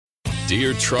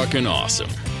Deer Truckin' Awesome.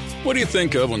 What do you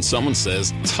think of when someone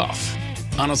says tough?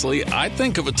 Honestly, I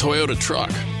think of a Toyota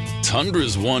truck.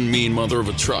 Tundra's one mean mother of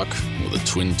a truck with a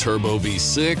twin-turbo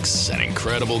V6 and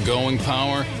incredible going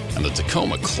power, and the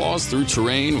Tacoma claws through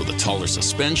terrain with a taller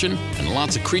suspension and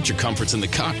lots of creature comforts in the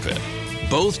cockpit.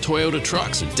 Both Toyota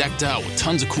trucks are decked out with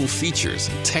tons of cool features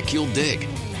and tech you'll dig.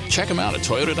 Check them out at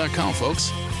Toyota.com, folks.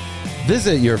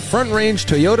 Visit your Front Range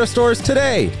Toyota stores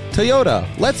today. Toyota,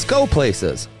 let's go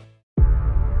places.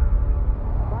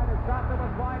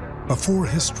 Before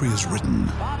history is written,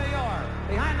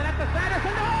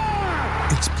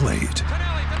 it's played.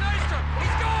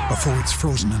 Before it's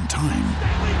frozen in time,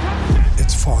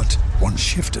 it's fought one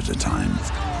shift at a time.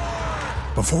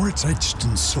 Before it's etched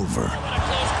in silver,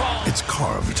 it's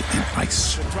carved in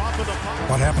ice.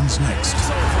 What happens next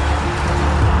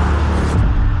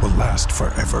will last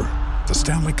forever. The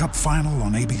Stanley Cup Final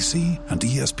on ABC and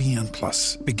ESPN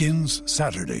Plus begins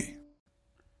Saturday.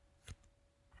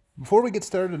 Before we get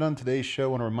started on today's show, I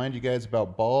want to remind you guys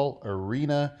about Ball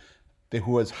Arena,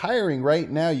 who is hiring right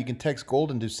now. You can text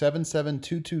Golden to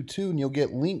 77222 and you'll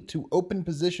get linked to open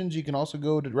positions. You can also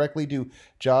go directly to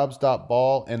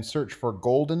jobs.ball and search for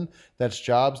Golden. That's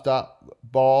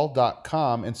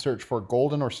jobs.ball.com and search for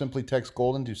Golden, or simply text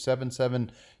Golden to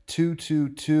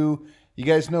 77222. You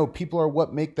guys know people are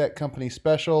what make that company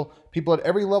special. People at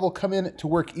every level come in to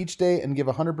work each day and give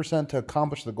 100% to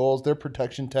accomplish the goals. Their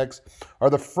protection techs are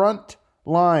the front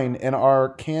line in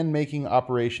our can-making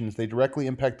operations. They directly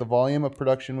impact the volume of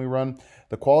production we run,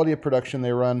 the quality of production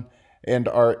they run, and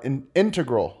are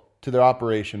integral to their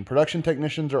operation. Production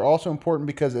technicians are also important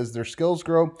because as their skills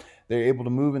grow, they're able to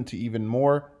move into even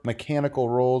more mechanical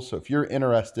roles. So if you're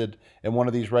interested in one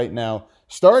of these right now,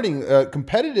 starting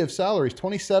competitive salaries,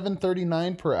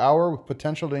 $27.39 per hour with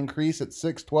potential to increase at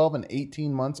 6, 12, and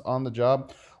 18 months on the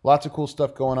job. Lots of cool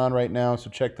stuff going on right now, so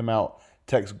check them out.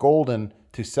 Text Golden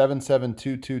to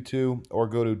 77222 or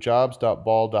go to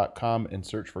jobs.ball.com and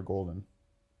search for Golden.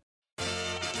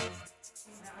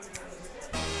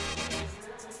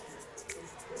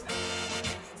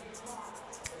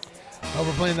 Oh,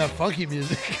 we're playing that funky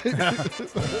music. Is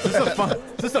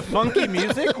this a funky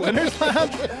music? Winner's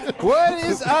Lounge? What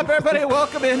is up, everybody?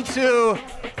 Welcome into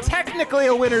technically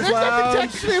a Winner's There's Lounge. nothing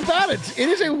technically about it. It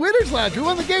is a Winner's Lounge. We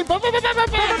won the game.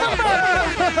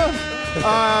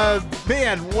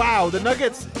 Man, wow. The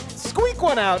Nuggets squeak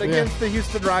one out against the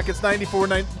Houston Rockets,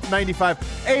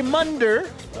 94-95. A Munder.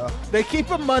 They keep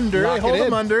them under. They hold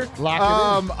them under. Lock it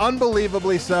in.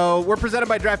 Unbelievably so. We're presented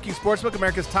by DraftKings Sportsbook,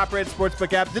 America's top-rated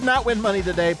sportsbook app. Did not win money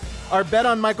today. Our bet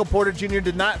on Michael Porter Jr.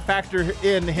 did not factor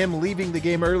in him leaving the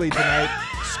game early tonight.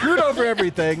 Screwed over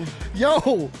everything.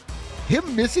 Yo,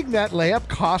 him missing that layup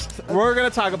cost. We're going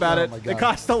to talk about it. It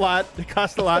cost a lot.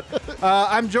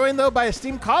 I'm joined, though, by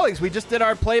esteemed colleagues. We just did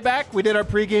our playback. We did our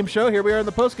pregame show. Here we are in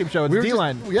the postgame show. It's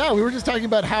D-Line. We were just talking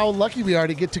about how lucky we are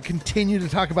to get to continue to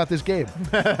talk about this game.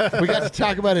 We got to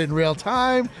talk about it in real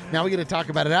time. Now we get to talk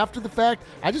about it after the fact.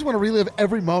 I just want to relive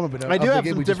every moment of the game. I do have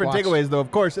some different takeaways, though,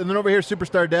 of course. And then over here,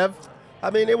 Superstar Dev. I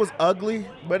mean, it was ugly,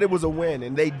 but it was a win,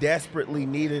 and they desperately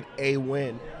needed a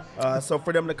win. So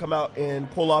for them to come out and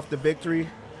pull off the victory,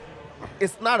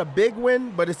 it's not a big win,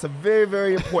 but it's a very,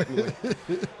 very important win.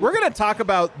 We're going to talk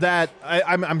about that,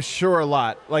 I'm sure, a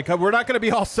lot. Like, we're not going to be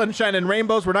all sunshine and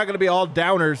rainbows. We're not going to be all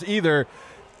downers either.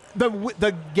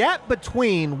 The gap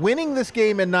between winning this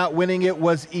game and not winning it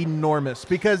was enormous,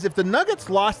 because if the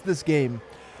Nuggets lost this game,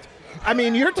 I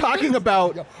mean, you're talking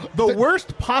about the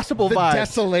worst possible vibes. The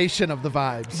desolation of the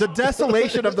vibes. The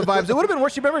desolation of the vibes. It would have been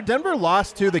worse. You remember Denver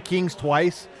lost to the Kings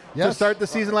twice to start the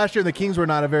season last year, and the Kings were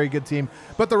not a very good team.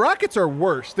 But the Rockets are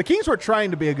worse. The Kings were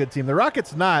trying to be a good team. The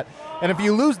Rockets not. And if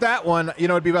you lose that one,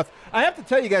 it'd be rough. I have to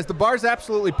tell you guys, the bar's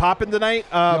absolutely popping tonight.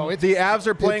 The Avs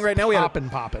are playing right now. We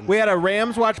had a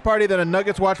Rams watch party, then a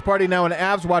Nuggets watch party, now an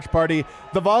Avs watch party.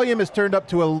 The volume is turned up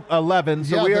to 11,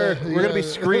 so we're going to be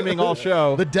screaming all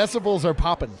show. The decibels are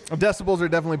popping. Decibels are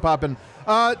definitely popping.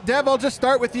 Dev, I'll just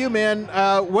start with you, man.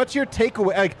 What's your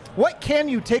takeaway? Like, what can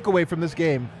you take away from this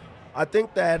game? I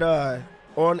think that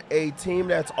on a team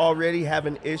that's already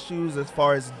having issues as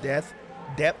far as depth.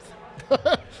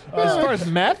 As far as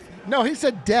meth? No, he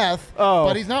said death,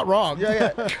 but he's not wrong. Yeah.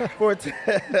 For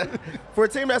a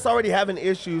team that's already having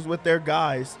issues with their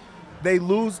guys, they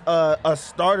lose a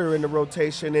starter in the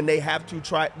rotation, and they have to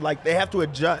they have to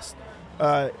adjust.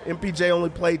 MPJ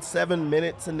only played 7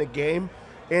 minutes in the game,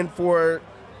 and for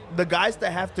the guys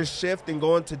that have to shift and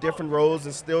go into different roles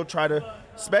and still try to,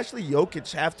 especially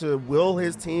Jokic, have to will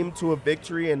his team to a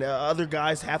victory, and the other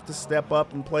guys have to step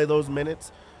up and play those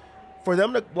minutes. for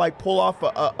them to like pull off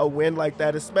a win like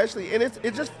that, especially, and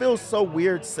it just feels so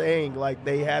weird saying like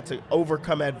they had to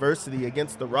overcome adversity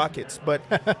against the Rockets, but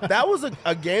that was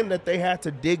a game that they had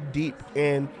to dig deep,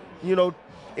 and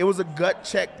it was a gut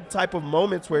check type of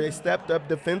moments where they stepped up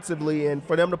defensively, and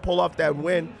for them to pull off that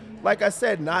win, like I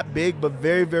said, not big but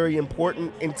very, very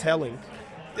important and telling.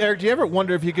 Eric, do you ever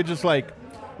wonder if you could just like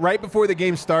right before the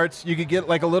game starts, you could get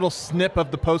like a little snip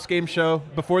of the post-game show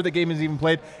before the game is even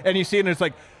played, and you see it and it's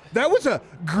like, that was a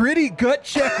gritty gut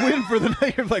check win for the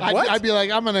night. You're like, what? I'd be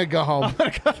like, I'm going to go home.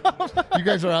 You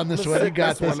guys are on this one. You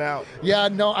got this. One out. Yeah,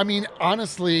 no, I mean,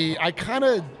 honestly, I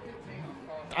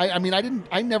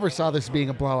never saw this being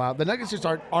a blowout. The Nuggets just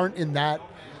aren't in that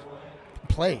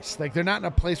place. Like, they're not in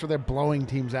a place where they're blowing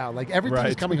teams out. Like,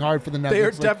 everything's coming hard for the Nuggets. They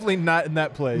are definitely not in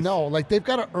that place. No, like, they've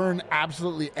got to earn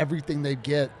absolutely everything they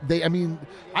get.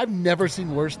 I've never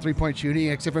seen worse three-point shooting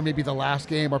except for maybe the last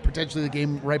game or potentially the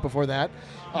game right before that.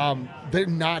 They're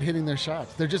not hitting their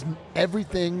shots. They're just,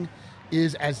 everything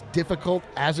is as difficult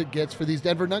as it gets for these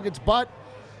Denver Nuggets, but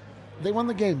they won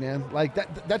the game, man. Like,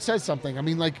 that says something. I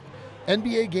mean, like,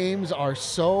 NBA games are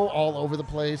so all over the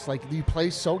place. Like, you play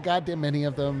so goddamn many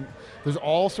of them. There's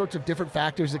all sorts of different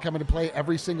factors that come into play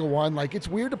every single one. Like, it's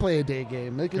weird to play a day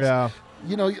game. Like, it's,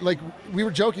 like we were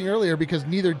joking earlier because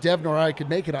neither Dev nor I could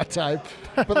make it on time.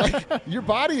 But like, your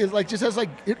body is like, just has like,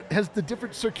 it has the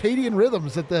different circadian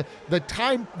rhythms that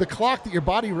the clock that your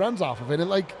body runs off of it. And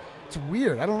like, it's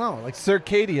weird. I don't know. Like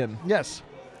circadian. Yes.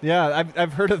 Yeah,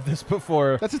 I've heard of this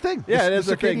before. That's a thing. Yeah, it is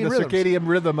a thing. The circadian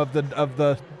rhythm of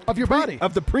your body,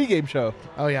 of the pregame show.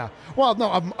 Oh yeah. Well, no,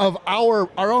 of our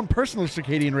own personal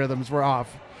circadian rhythms were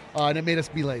off, and it made us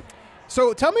be late.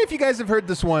 So tell me if you guys have heard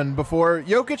this one before.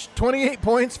 Jokic, 28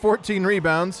 points, 14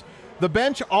 rebounds. The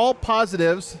bench all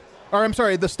positives. Or I'm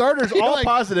sorry, the starters all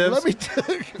positives. Let me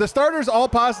tell you. The starters all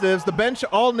positives. The bench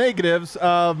all negatives.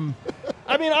 I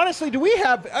mean, honestly, do we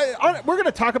have? We're going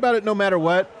to talk about it no matter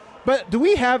what. But do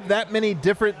we have that many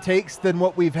different takes than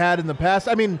what we've had in the past?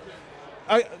 I mean,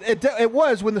 it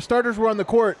was when the starters were on the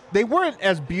court, they weren't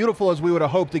as beautiful as we would have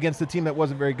hoped against a team that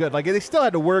wasn't very good. Like, they still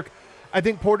had to work. I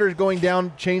think Porter's going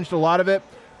down changed a lot of it.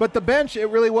 But the bench, it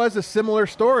really was a similar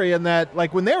story in that,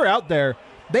 like, when they were out there,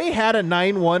 they had a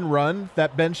 9-1 run,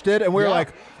 that bench did, and we were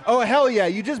like, oh, hell yeah,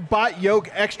 you just bought Yoke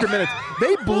extra minutes.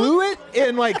 They blew it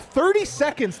in like 30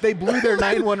 seconds. They blew their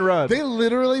 9-1 run. They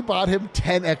literally bought him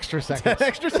 10 extra seconds. 10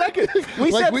 extra seconds.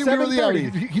 We said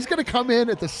 7:30. He's going to come in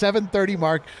at the 7:30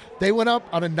 mark. They went up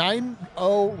on a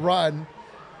 9-0 run,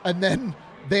 and then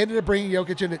they ended up bringing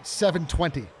Jokic in at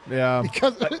 7:20. Yeah.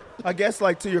 Because I guess,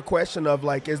 like, to your question of,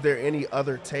 like, is there any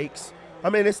other takes? I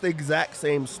mean, it's the exact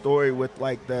same story with,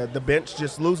 like, the bench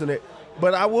just losing it.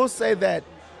 But I will say that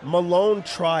Malone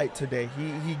tried today.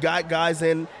 He got guys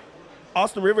in.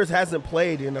 Austin Rivers hasn't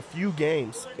played in a few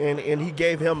games, and he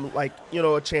gave him, like,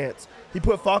 a chance. He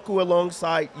put Facu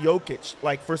alongside Jokic,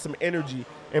 like, for some energy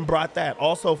and brought that.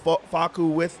 Also,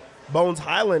 Facu with Bones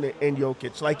Highland and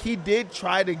Jokic. Like, he did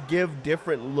try to give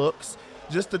different looks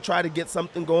just to try to get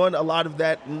something going. A lot of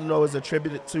that, is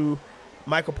attributed to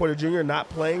Michael Porter Jr. not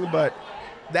playing, but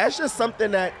that's just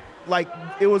something that, like,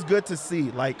 it was good to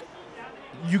see. Like,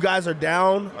 you guys are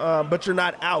down, but you're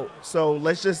not out. So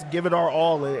let's just give it our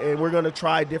all, and we're going to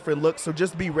try different looks. So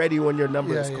just be ready when your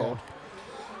number is called.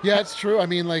 Yeah, it's true. I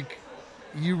mean, like,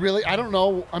 I don't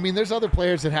know. I mean, there's other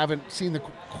players that haven't seen the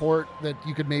court that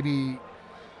you could maybe,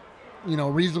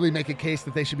 reasonably make a case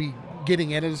that they should be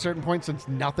getting in at a certain point since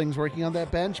nothing's working on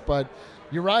that bench. But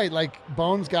you're right. Like,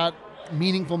 Bones got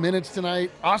meaningful minutes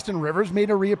tonight. Austin Rivers made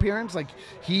a reappearance. Like,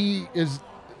 he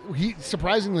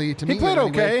surprisingly to me, he played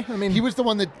okay. I mean, he was the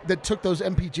one that took those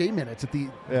MPJ minutes at the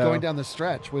going down the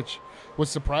stretch, which was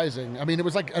surprising. I mean, it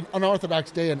was like an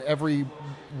unorthodox day in every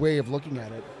way of looking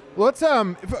at it. Well, let's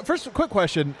first, a quick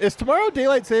question: is tomorrow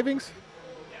daylight savings?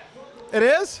 It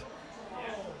is.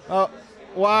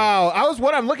 Wow.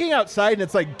 I'm looking outside and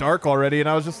it's like dark already, and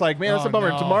I was just like, man, that's a bummer.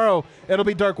 No. Tomorrow it'll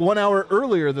be dark 1 hour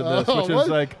earlier than this, which is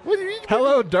like,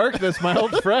 hello, darkness, my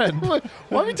old friend. Why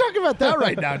are we talking about that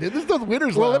right now, dude? This is the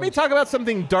winner's Well, lounge. let me talk about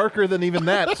something darker than even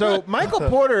that. So Michael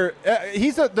Porter,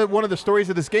 he's one of the stories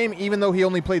of this game, even though he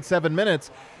only played 7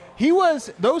 minutes.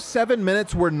 Those 7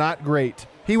 minutes were not great.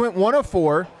 He went 1 of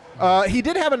 4. He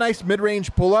did have a nice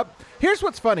mid-range pull-up. Here's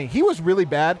what's funny. He was really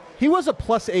bad. He was a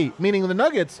 +8, meaning the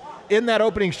Nuggets in that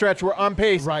opening stretch were on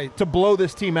pace to blow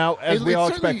this team out as we all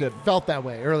expected. Felt that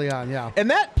way early on, yeah. And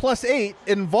that +8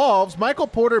 involves Michael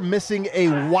Porter missing a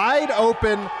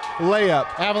wide-open layup.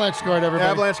 Avalanche scored, everybody.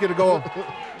 Avalanche get a goal.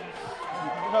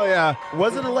 Oh, yeah.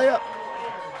 Was it a layup?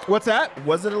 What's that?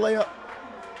 Was it a layup?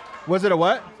 Was it a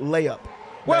what? Layup.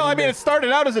 Well, I mean, it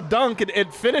started out as a dunk, and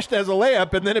it finished as a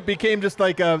layup, and then it became just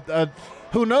like a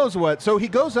who knows what. So he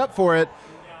goes up for it,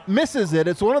 misses it.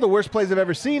 It's one of the worst plays I've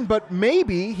ever seen, but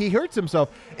maybe he hurts himself.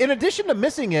 In addition to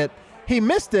missing it, he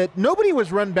missed it. Nobody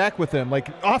was run back with him, like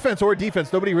offense or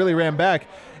defense. Nobody really ran back.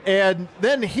 And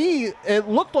then it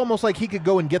looked almost like he could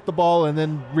go and get the ball and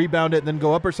then rebound it and then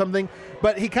go up or something.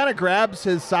 But he kind of grabs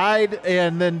his side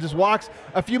and then just walks.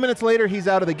 A few minutes later, he's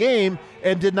out of the game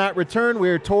and did not return. We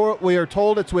are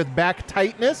told it's with back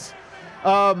tightness.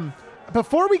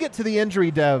 Before we get to the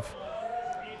injury, Dev,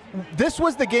 this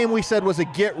was the game we said was a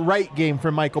get-right game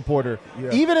for Michael Porter.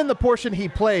 Yeah. Even in the portion he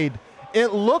played, it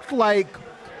looked like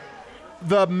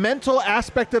the mental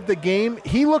aspect of the game,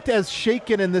 he looked as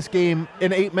shaken in this game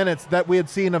in 8 minutes that we had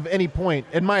seen of any point,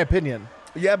 in my opinion.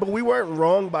 Yeah, but we weren't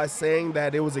wrong by saying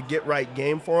that it was a get-right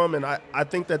game for him, and I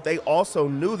think that they also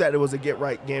knew that it was a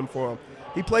get-right game for him.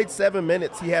 He played 7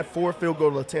 minutes. He had 4 field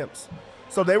goal attempts.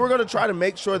 So they were going to try to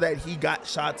make sure that he got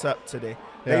shots up today.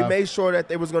 Yeah. They made sure that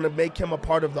they was going to make him a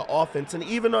part of the offense. And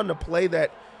even on the play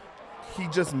that he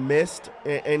just missed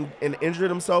and injured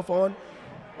himself on,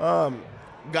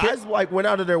 guys went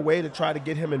out of their way to try to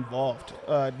get him involved.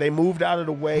 They moved out of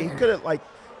the way. He could have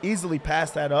easily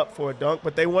passed that up for a dunk,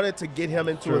 but they wanted to get him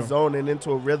into a zone and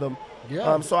into a rhythm.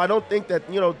 Yeah. So I don't think that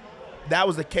that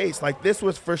was the case. This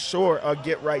was for sure a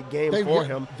get right game for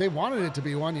him. They wanted it to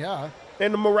be one, yeah.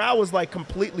 And the morale was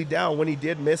completely down when he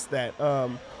did miss that.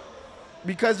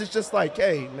 Because it's just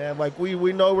hey man,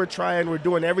 we know we're trying, we're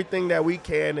doing everything that we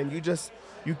can, and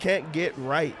you can't get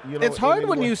right. It's hard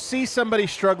when you see somebody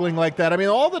struggling like that. I mean,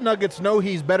 all the Nuggets know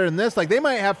he's better than this. They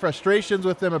might have frustrations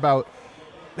with him about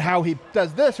how he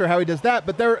does this or how he does that,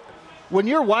 but when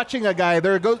you're watching a guy,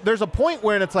 there's a point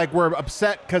where it's we're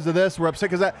upset because of this, we're upset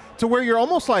because that, to where you're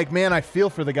almost man, I feel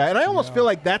for the guy. And I almost feel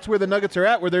that's where the Nuggets are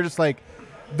at, where they're just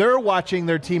they're watching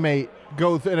their teammate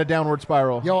go in a downward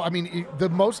spiral. I mean, the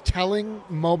most telling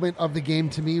moment of the game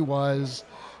to me was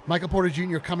Michael Porter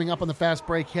Jr. coming up on the fast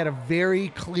break. He had a very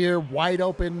clear, wide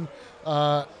open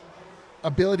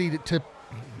ability to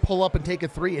pull up and take a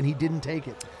three, and he didn't take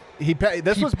it.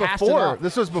 This was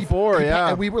before, yeah.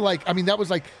 And we were that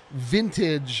was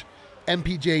vintage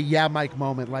MPJ, Mike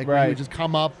moment. Right. Where he would just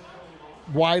come up,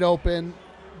 wide open,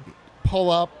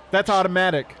 pull up. That's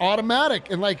automatic.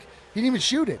 And he didn't even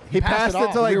shoot it. He passed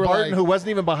it to Barton, who wasn't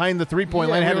even behind the three-point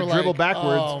line, had to dribble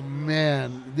backwards. Oh,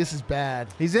 man, this is bad.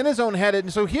 He's in his own head.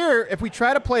 And so here, if we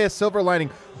try to play a silver lining,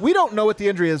 we don't know what the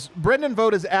injury is. Brendan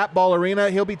Vogt is at Ball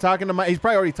Arena. He'll be talking to he's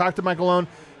probably already talked to Michael Malone.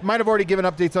 Might have already given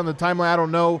updates on the timeline. I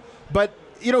don't know. But,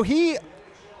 he'll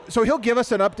give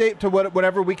us an update to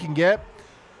whatever we can get.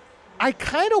 I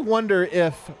kind of wonder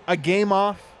if a game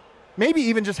off, maybe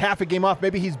even just half a game off,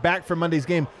 maybe he's back for Monday's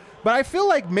game. But I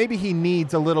feel maybe he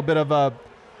needs a little bit of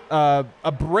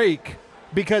a break,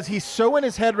 because he's so in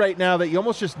his head right now that you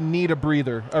almost just need a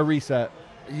breather, a reset.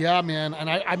 Yeah, man.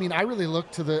 And I really look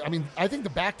to I think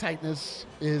the back tightness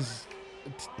is,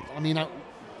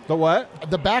 the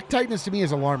what? The back tightness to me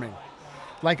is alarming.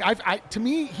 To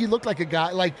me, he looked like a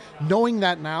guy, knowing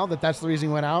that now that's the reason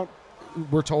he went out,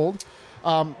 we're told.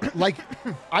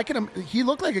 He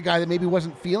looked like a guy that maybe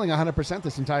wasn't feeling 100%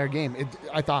 this entire game.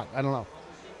 I don't know.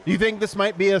 Do you think this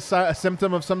might be a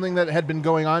symptom of something that had been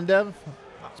going on, Dev?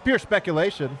 It's pure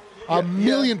speculation. A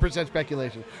million percent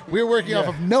speculation. We're working off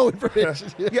of no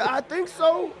information. Yeah, I think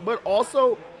so. But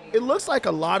also, it looks like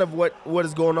a lot of what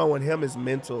is going on with him is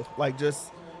mental.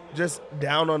 Just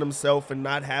down on himself and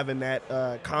not having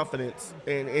that confidence.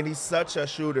 And he's such a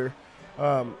shooter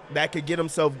that could get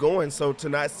himself going. So to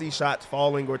not see shots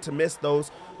falling or to miss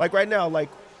those, right now,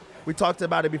 we talked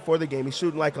about it before the game. He's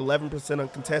shooting 11%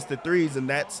 uncontested threes, and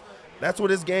that's what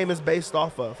his game is based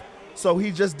off of. So he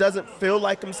just doesn't feel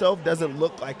like himself, doesn't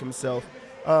look like himself.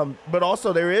 But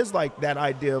also there is that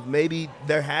idea of maybe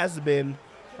there has been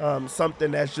something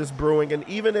that's just brewing, and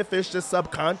even if it's just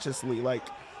subconsciously,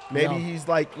 maybe he's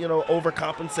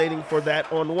overcompensating for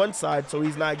that on one side, so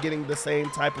he's not getting the same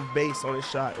type of base on his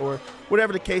shot or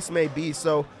whatever the case may be.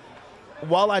 So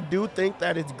while I do think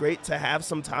that it's great to have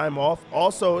some time off,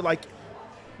 also,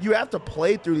 you have to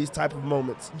play through these type of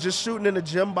moments. Just shooting in the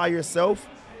gym by yourself,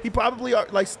 he probably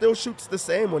still shoots the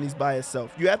same when he's by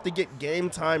himself. You have to get game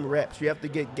time reps. You have to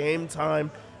get game time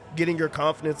getting your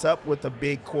confidence up with a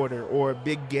big quarter or a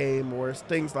big game or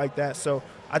things like that. So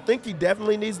I think he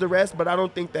definitely needs the rest, but I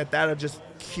don't think that'll just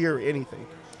cure anything.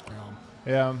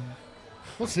 Yeah.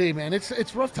 We'll see, man.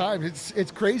 It's rough times.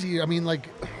 It's crazy.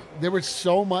 There was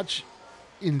so much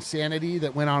insanity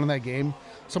that went on in that game,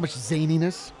 so much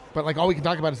zaniness. But like all we can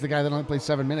talk about is the guy that only plays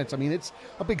 7 minutes. I mean, it's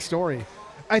a big story.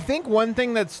 I think one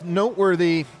thing that's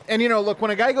noteworthy, and look,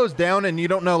 when a guy goes down and you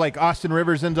don't know, like Austin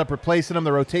Rivers ends up replacing him,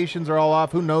 the rotations are all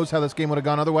off. Who knows how this game would have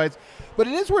gone otherwise? But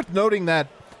it is worth noting that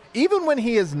even when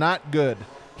he is not good,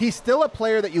 he's still a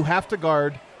player that you have to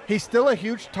guard. He's still a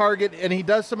huge target, and he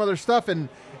does some other stuff. And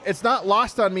it's not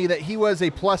lost on me that he was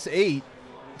a +8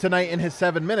 tonight in his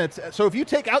 7 minutes. So if you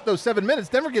take out those 7 minutes,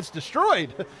 Denver gets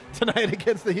destroyed tonight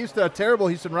against a terrible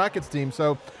Houston Rockets team.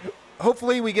 So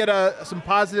hopefully we get some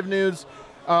positive news.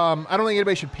 I don't think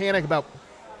anybody should panic about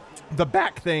the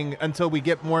back thing until we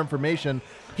get more information.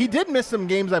 He did miss some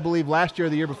games, I believe, last year or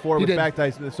the year before with back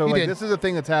ties. So this is a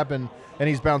thing that's happened, and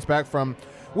he's bounced back from.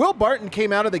 Will Barton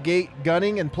came out of the gate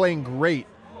gunning and playing great.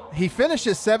 He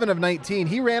finishes 7 of 19.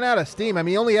 He ran out of steam. I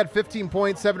mean, he only had 15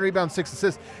 points, 7 rebounds, 6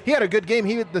 assists. He had a good game.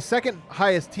 He had the second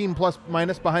highest team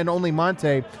plus-minus behind only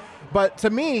Monte. But to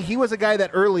me, he was a guy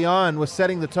that early on was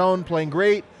setting the tone, playing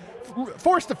great,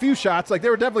 forced a few shots. Like,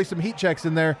 there were definitely some heat checks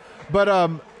in there.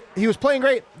 But he was playing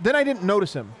great. Then I didn't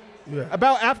notice him. Yeah.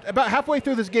 About halfway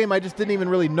through this game, I just didn't even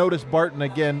really notice Barton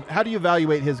again. How do you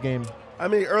evaluate his game? I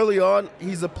mean, early on,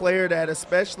 he's a player that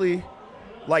especially –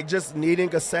 like just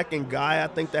needing a second guy, I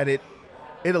think that it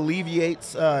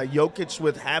alleviates Jokic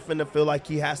with having to feel like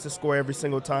he has to score every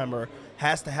single time or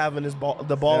has to have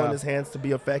the ball in his hands to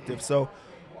be effective. So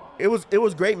it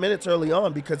was great minutes early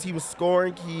on because he was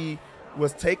scoring. He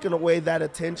was taking away that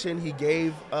attention. He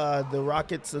gave the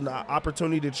Rockets an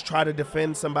opportunity to try to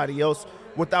defend somebody else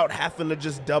without having to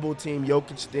just double team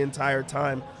Jokic the entire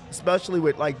time, especially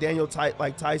with like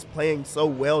Tice playing so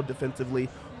well defensively,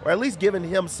 or at least giving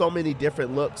him so many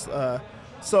different looks.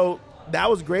 So that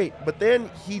was great. But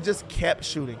then he just kept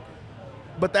shooting.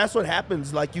 But that's what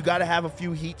happens. Like, you got to have a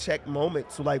few heat check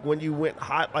moments. So, like, when you went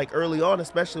hot, like, early on,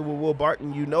 especially with Will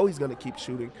Barton, you know he's going to keep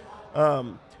shooting.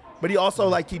 But he also,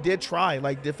 like, he did try,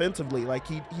 like, defensively. Like,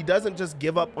 he doesn't just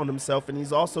give up on himself, and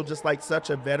he's also just, like,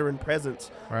 such a veteran presence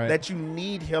that you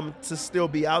need him to still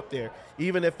be out there,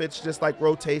 even if it's just, like,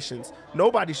 rotations.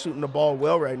 Nobody's shooting the ball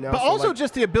well right now. But also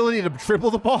just the ability to dribble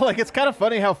the ball. Like, it's kind of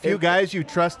funny how few guys you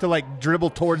trust to, like,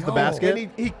 dribble towards the basket. And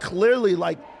he clearly,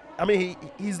 like, I mean,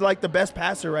 he's, like, the best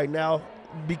passer right now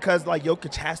because, like,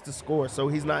 Jokic has to score, so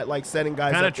he's not, like, setting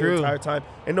guys up the entire time.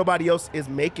 And nobody else is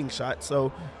making shots,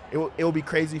 so it will be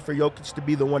crazy for Jokic to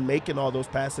be the one making all those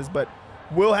passes. But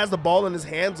Will has the ball in his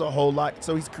hands a whole lot,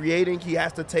 so he's creating. He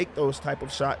has to take those type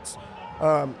of shots.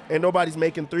 And nobody's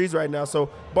making threes right now. So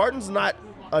Barton's not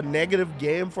a negative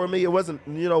game for me. It wasn't,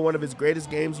 one of his greatest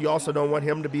games. You also don't want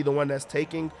him to be the one that's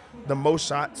taking the most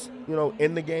shots,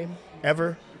 in the game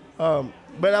ever.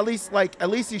 But at least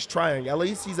he's trying. At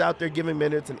least he's out there giving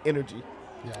minutes and energy.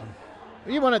 Yeah.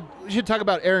 We should talk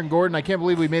about Aaron Gordon. I can't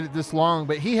believe we made it this long,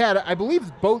 but he had, I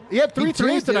believe, he had 3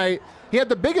 threes tonight. He had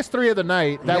the biggest 3 of the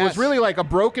night. That was really like a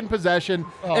broken possession,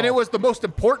 and it was the most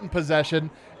important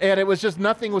possession, and it was just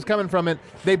nothing was coming from it.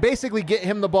 They basically get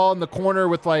him the ball in the corner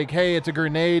with like, hey, it's a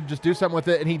grenade, just do something with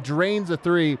it, and he drains a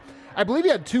 3. I believe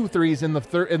he had 2 threes in the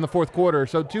fourth quarter,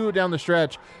 so 2 down the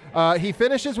stretch. He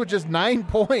finishes with just 9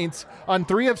 points on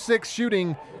 3 of 6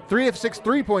 shooting, 3 of 6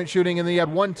 3-point shooting, and then he had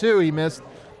 1-2 he missed.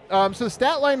 So the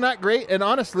stat line not great, and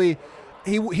honestly,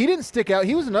 he didn't stick out.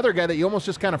 He was another guy that you almost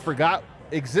just kind of forgot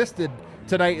existed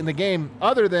tonight in the game,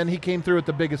 other than he came through at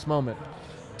the biggest moment.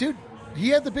 Dude, he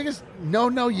had the biggest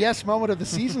yes moment of the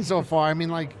season so far. I mean,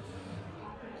 like,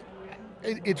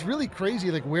 it's really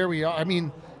crazy, like, where we are. I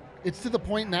mean, it's to the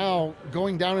point now,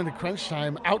 going down into crunch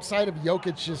time, outside of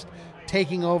Jokic just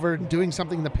taking over and doing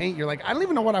something in the paint, you're like, I don't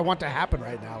even know what I want to happen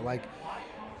right now. Like,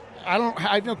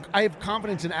 I have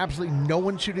confidence in absolutely no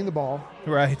one shooting the ball.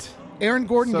 Right. Aaron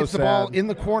Gordon gets the ball in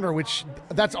the corner, which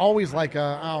that's always like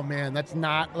oh man, that's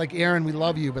not like Aaron, we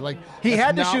love you, but like he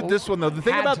had to shoot this one though. The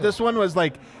thing about this one was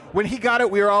like when he got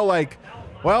it, we were all like,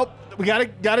 well, we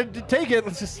gotta take it.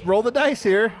 Let's just roll the dice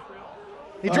here.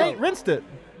 He rinsed it.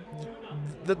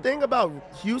 The thing about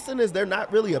Houston is they're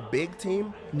not really a big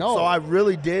team. No. So I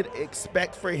really did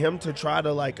expect for him to try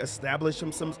to like establish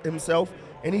himself.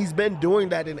 And he's been doing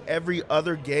that in every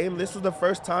other game. This is the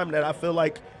first time that I feel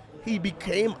like he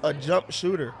became a jump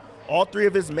shooter. All 3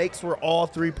 of his makes were all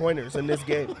 3-pointers in this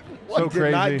game. So he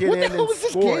did not get in and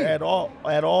score game? at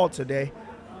all today.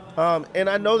 And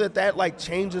I know that like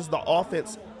changes the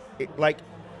offense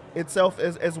itself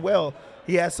as well.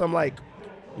 He has some like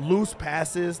loose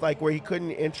passes, like where he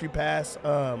couldn't entry pass.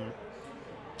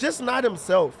 Just not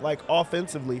himself, like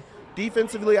offensively.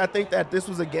 Defensively, I think that this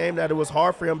was a game that it was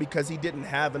hard for him because he didn't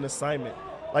have an assignment.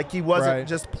 Like, he wasn't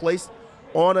just placed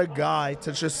on a guy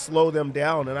to just slow them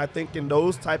down. And I think in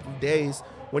those type of days,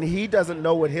 when he doesn't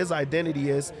know what his identity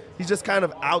is, he's just kind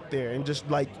of out there and just,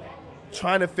 like,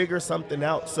 trying to figure something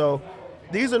out. So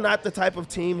these are not the type of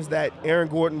teams that Aaron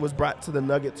Gordon was brought to the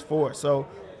Nuggets for. So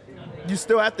you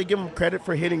still have to give him credit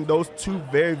for hitting those two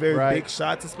very, very big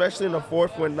shots, especially in the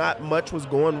fourth when not much was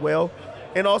going well.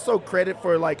 And also credit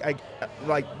for,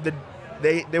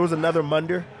 there was another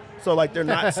Munder. So, they're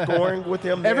not scoring with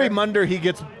him there. Every Munder he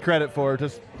gets credit for.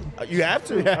 You have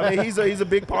to. I mean, he's a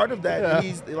big part of that. Yeah.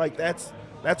 He's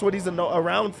that's what he's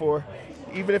around for,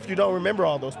 even if you don't remember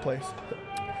all those plays.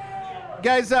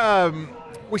 Guys,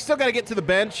 we still got to get to the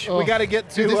bench. We got to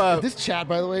get to this chat,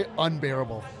 by the way,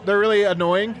 unbearable. They're really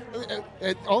annoying.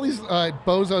 All these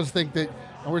bozos think that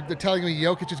they're telling me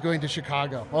Jokic is going to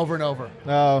Chicago over and over.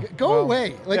 Go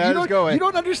away! You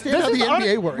don't understand how the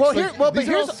NBA works. These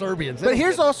are all Serbians. But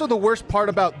here's also the worst part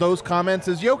about those comments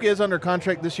is Jokic is under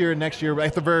contract this year and next year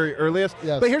at the very earliest.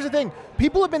 Yes. But here's the thing: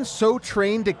 people have been so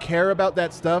trained to care about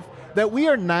that stuff that we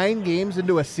are 9 games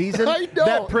into a season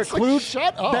that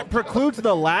precludes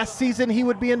the last season he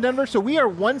would be in Denver. So we are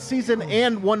 1 season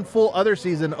and 1 full other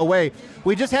season away.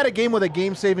 We just had a game with a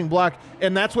game-saving block,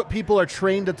 and that's what people are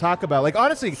trained to talk about.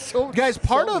 Honestly, guys,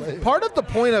 part of the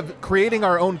point of creating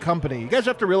our own company, you guys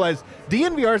have to realize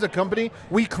DNVR is a company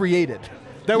we created.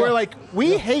 That we're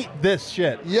we hate this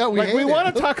shit. Yeah, we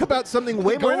want to talk about something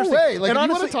way more interesting. Away. And honestly,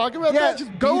 you want to talk about that?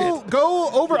 Just go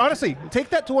over. Honestly,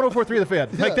 take that to 104.3 The Fan.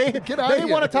 They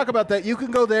want to talk about that. You can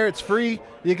go there. It's free.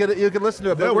 You can listen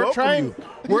to it. But we're trying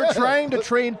to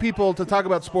train people to talk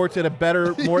about sports in a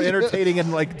better, more entertaining,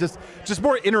 and just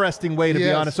more interesting way. To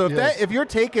be honest. So if your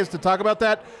take is to talk about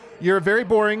that, you're very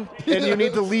boring, and you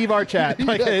need to leave our chat. You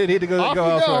need to go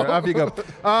elsewhere. Off you go.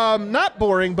 Not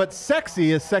boring, but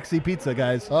sexy is Sexy Pizza,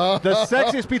 guys. The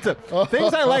sexiest pizza.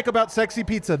 Things I like about Sexy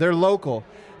Pizza, they're local.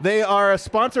 They are a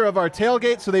sponsor of our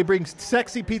tailgate, so they bring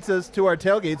sexy pizzas to our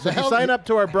tailgate. So if you sign up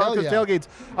to our Broncos tailgates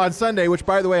on Sunday, which,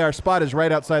 by the way, our spot is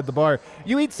right outside the bar,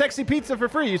 you eat sexy pizza for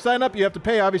free. You sign up. You have to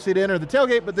pay, obviously, to enter the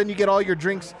tailgate, but then you get all your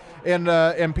drinks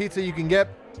and pizza you can get.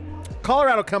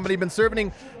 Colorado company, been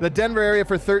serving the Denver area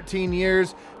for 13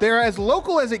 years. They're as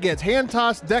local as it gets.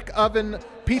 Hand-tossed, deck oven,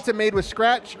 pizza made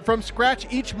from scratch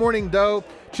each morning dough.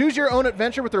 Choose your own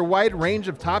adventure with their wide range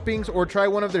of toppings or try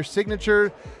one of their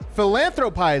signature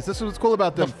philanthropies. This is what's cool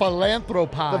about them. The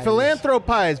philanthropies. The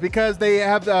philanthropies, because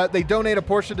they donate a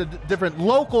portion to different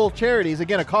local charities.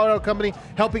 Again, a Colorado company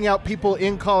helping out people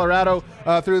in Colorado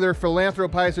through their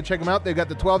philanthropies. So check them out. They've got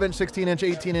the 12-inch, 16-inch,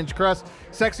 18-inch crust.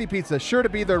 Sexy pizza, sure to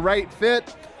be the right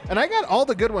fit. And I got all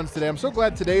the good ones today. I'm so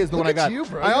glad today is the one I got. You,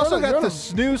 bro. I also got the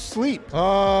snooze sleep. You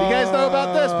guys know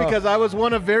about this because I was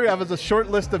a short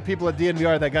list of people at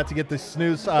DNVR that got to get the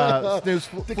snooze snooze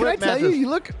flip Can I tell mattress. you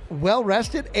look well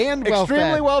rested and well fed.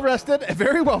 Extremely well rested,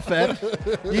 very well fed.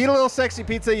 You eat a little sexy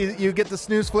pizza, you get the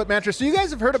snooze flip mattress. So you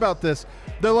guys have heard about this.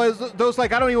 Those I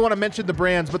don't even want to mention the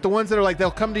brands, but the ones that are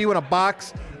they'll come to you in a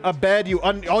box, a bed.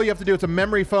 All you have to do is a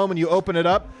memory foam and you open it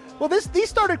up. Well, these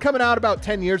started coming out about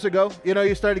 10 years ago.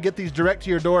 You started to get these direct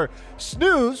to your door.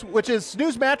 Snooze, which is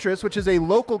Snooze Mattress, which is a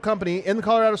local company in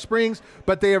Colorado Springs,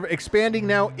 but they are expanding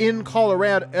now in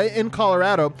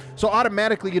Colorado. So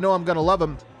automatically, I'm going to love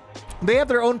them. They have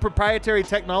their own proprietary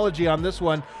technology on this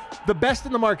one, the best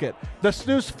in the market. The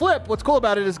Snooze Flip, what's cool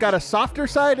about it is got a softer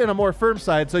side and a more firm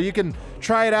side, so you can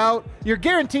try it out. You're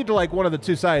guaranteed to like one of the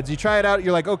two sides. You try it out,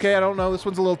 you're like, okay, I don't know, this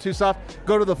one's a little too soft.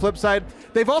 Go to the flip side.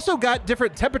 They've also got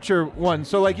different temperature ones,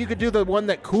 so you could do the one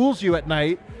that cools you at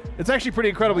night. It's actually pretty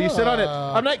incredible. You sit on it.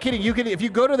 I'm not kidding. You can, if you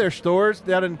go to their stores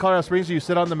down in Colorado Springs, you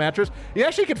sit on the mattress, you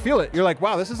actually can feel it. You're like,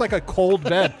 wow, this is like a cold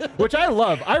bed, which I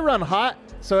love. I run hot.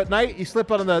 So at night you slip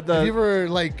on the. Have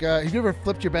you ever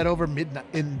flipped your bed over midnight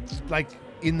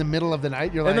in the middle of the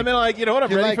night? You're in the middle, I'm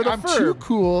ready for the I'm fur. too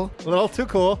cool, a little too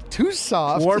cool, too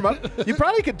soft. Warm up. You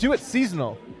probably could do it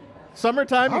seasonal.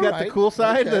 Summertime, you got the cool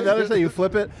side, and the other side you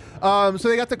flip it. So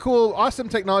they got the cool, awesome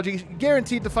technology,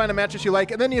 guaranteed to find a mattress you like.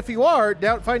 And then if you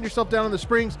find yourself down in the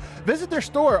Springs, visit their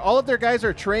store. All of their guys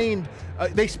are trained.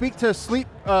 They speak to sleep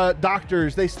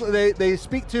doctors. They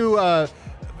speak to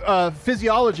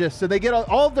physiologists, and they get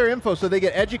all of their info, so they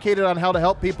get educated on how to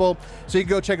help people. So you can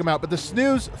go check them out. But the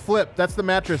Snooze Flip, that's the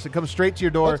mattress. It comes straight to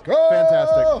your door. Let's go!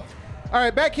 Fantastic. All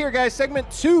right, back here, guys.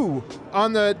 Segment 2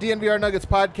 on the DNVR Nuggets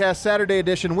podcast, Saturday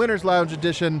edition, Winners Lounge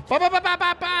edition.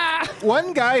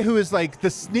 One guy who is like the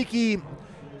sneaky.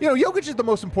 Jokic is the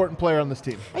most important player on this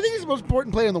team. I think he's the most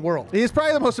important player in the world. He's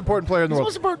probably the most important player in the world.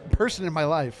 He's the most important person in my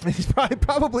life. He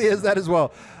probably is that as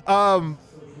well.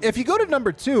 If you go to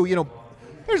number 2,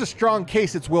 there's a strong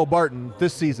case it's Will Barton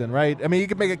this season, right? I mean, you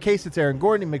could make a case it's Aaron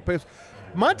Gordon. You can make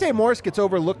Monte Morris gets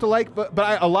overlooked a lot, but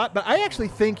I actually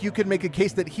think you could make a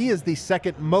case that he is the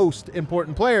second most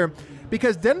important player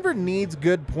because Denver needs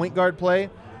good point guard play.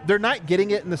 they're not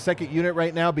getting it in the second unit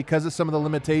right now because of some of the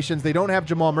limitations. They don't have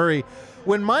Jamal Murray.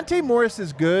 When Monte Morris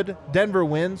is good, Denver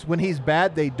wins. When he's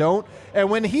bad, they don't. And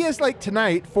when he is like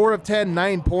tonight, 4 of 10,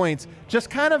 9 points, just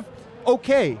kind of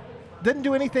okay. Didn't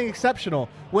do anything exceptional.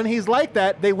 When he's like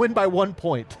that, they win by 1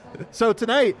 point. So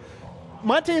tonight,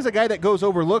 Monte is a guy that goes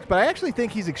overlooked, but I actually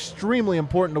think he's extremely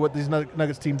important to what this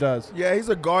Nuggets team does. Yeah, he's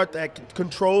a guard that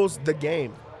controls the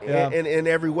game in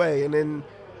every way. And then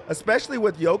especially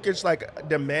with Jokic like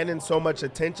demanding so much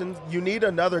attention, you need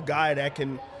another guy that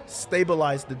can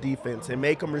stabilize the defense and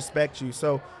make them respect you.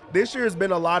 So this year has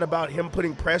been a lot about him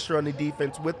putting pressure on the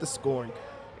defense with the scoring.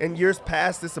 In years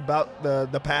past, it's about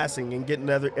the passing and getting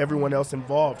everyone else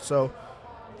involved. So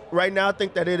right now, I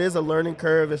think that it is a learning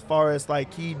curve as far as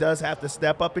like he does have to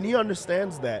step up, and he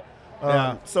understands that.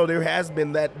 So there has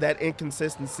been that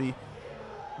inconsistency,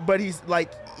 but he's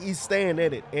staying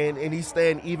in it, and he's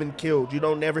staying even keeled. You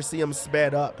don't never see him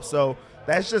sped up. So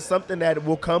that's just something that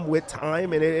will come with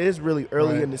time, and it is really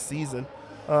early in the season.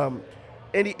 And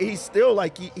he's still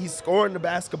he's scoring the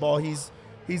basketball. He's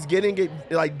getting it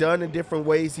like done in different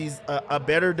ways. He's a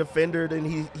better defender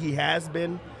than he has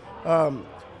been.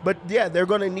 But, yeah, they're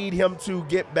going to need him to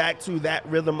get back to that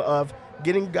rhythm of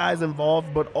getting guys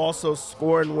involved but also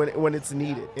scoring when it's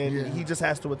needed. And he just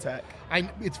has to attack.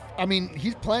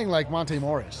 He's playing like Monte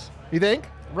Morris. You think?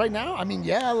 Right now? I mean,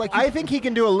 yeah. I think he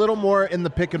can do a little more in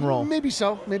the pick and roll. Maybe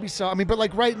so. I mean, but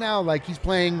like right now, like he's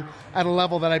playing at a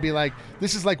level that I'd be like,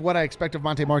 this is like what I expect of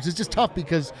Monte Morris. It's just tough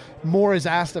because more is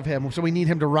asked of him. So we need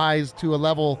him to rise to a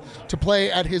level to play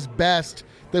at his best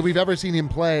that we've ever seen him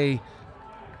play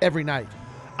every night.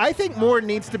 I think more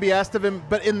needs to be asked of him,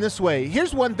 but in this way.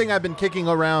 Here's one thing I've been kicking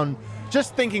around,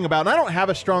 just thinking about, and I don't have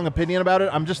a strong opinion about it.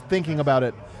 I'm just thinking about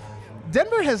it.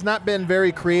 Denver has not been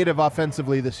very creative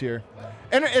offensively this year.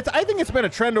 And I think it's been a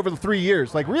trend over the 3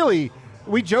 years. Like, really,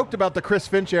 we joked about the Chris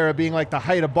Finch era being like the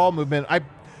height of ball movement. I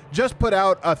just put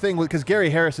out a thing because Gary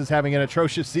Harris is having an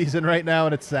atrocious season right now,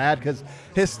 and it's sad because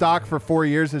his stock for 4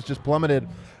 years has just plummeted.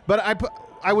 But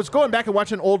I was going back and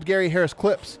watching old Gary Harris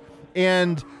clips,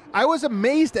 and I was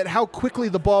amazed at how quickly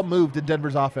the ball moved in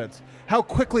Denver's offense, how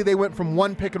quickly they went from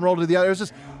one pick and roll to the other. It was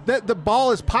just that the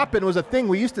ball is popping was a thing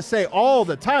we used to say all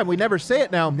the time. We never say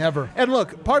it now. Never. And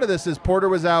look, part of this is Porter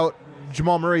was out,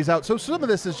 Jamal Murray's out, so some of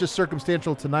this is just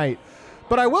circumstantial tonight.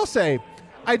 But I will say,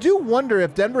 I do wonder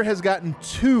if Denver has gotten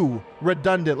too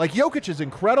redundant. Like, Jokic is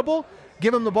incredible,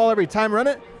 give him the ball every time, run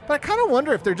it, but I kind of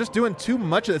wonder if they're just doing too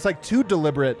much of it. It's like too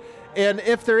deliberate. And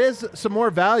if there is some more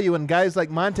value in guys like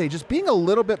Monte just being a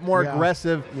little bit more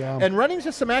aggressive and running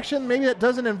just some action, maybe that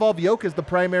doesn't involve Jokic as the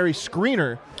primary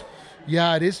screener.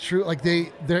 Yeah, it is true. Like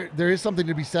there is something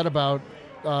to be said about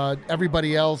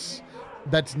everybody else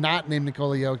that's not named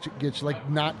Nikola Jokic, like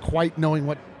not quite knowing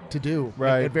what to do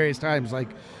at various times. Like,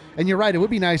 and you're right. It would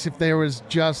be nice if there were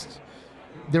just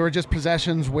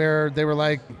possessions where they were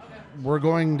like, we're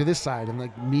going to this side, and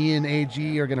like me and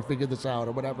AG are going to figure this out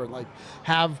or whatever. Like,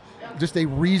 have just a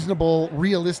reasonable,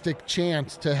 realistic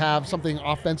chance to have something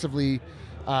offensively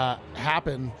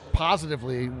happen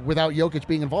positively without Jokic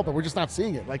being involved. But we're just not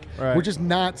seeing it. Like, we're just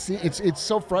not seeing. It's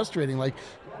so frustrating. Like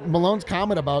Malone's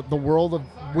comment about the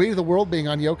weight of the world being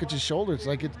on Jokic's shoulders.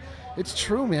 Like it's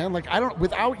true, man. Like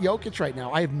without Jokic right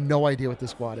now, I have no idea what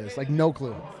this squad is. Like, no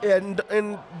clue.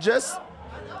 And just.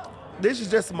 This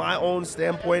is just my own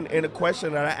standpoint, and a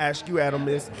question that I ask you, Adam,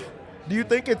 is do you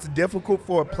think it's difficult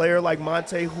for a player like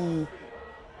Monte who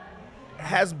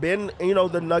has been,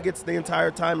 the Nuggets the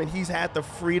entire time, and he's had the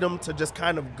freedom to just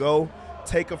kind of go,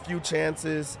 take a few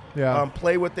chances,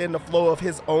 play within the flow of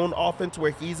his own offense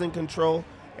where he's in control,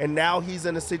 and now he's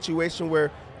in a situation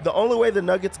where the only way the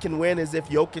Nuggets can win is if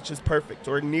Jokic is perfect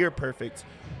or near perfect.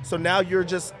 So now your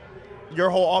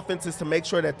whole offense is to make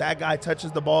sure that guy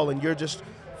touches the ball, and you're just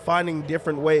finding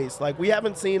different ways. Like, we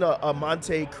haven't seen a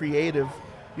Monte creative,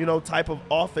 type of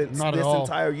offense this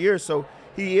entire year. So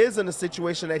he is in a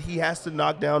situation that he has to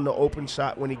knock down the open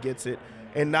shot when he gets it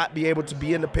and not be able to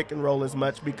be in the pick and roll as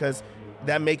much, because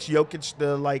that makes Jokic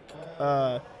the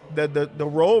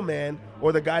roll man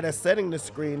or the guy that's setting the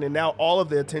screen. And now all of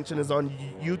the attention is on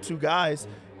you two guys,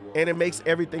 and it makes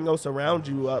everything else around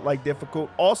you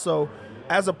difficult. Also,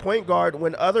 as a point guard,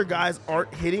 when other guys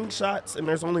aren't hitting shots and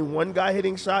there's only one guy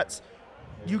hitting shots,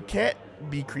 you can't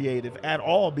be creative at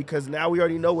all, because now we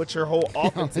already know what your whole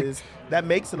offense is. That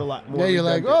makes it a lot more. Yeah, you're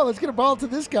redundant. like, let's get a ball to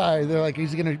this guy. They're like,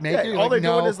 he's going to make it. All they're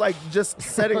doing is just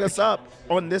setting us up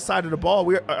on this side of the ball.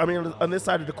 On this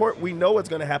side of the court, we know what's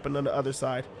going to happen on the other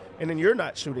side, and then you're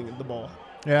not shooting the ball.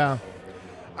 Yeah.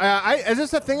 Is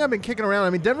this a thing I've been kicking around? I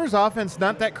mean, Denver's offense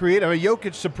not that creative.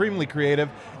 Jokic supremely creative.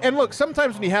 And look,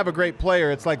 sometimes when you have a great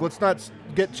player, it's like, let's not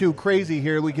get too crazy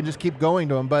here. We can just keep going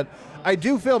to him. But I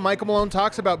do feel Michael Malone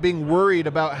talks about being worried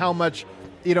about how much,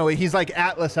 he's like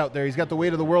Atlas out there. He's got the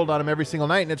weight of the world on him every single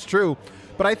night, and it's true.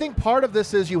 But I think part of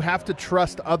this is you have to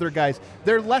trust other guys.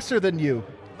 They're lesser than you.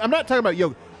 I'm not talking about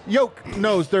Jokic. Jokic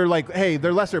knows they're like, hey,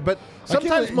 they're lesser. But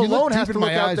sometimes Malone has to look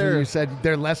out there. When you said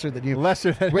they're lesser than you.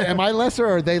 Lesser than Wait, am I lesser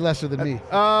or are they lesser than me?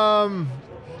 I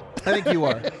think you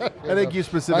are. I think you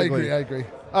specifically. I agree.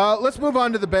 Let's move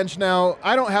on to the bench now.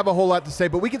 I don't have a whole lot to say,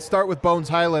 but we can start with Bones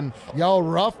Highland. Yo,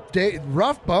 rough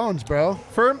Bones, bro.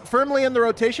 Firmly in the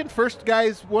rotation.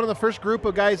 One of the first group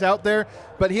of guys out there,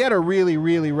 but he had a really,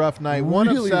 really rough night. 1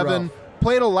 of 7. Rough.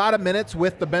 Played a lot of minutes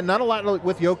with the bench. Not a lot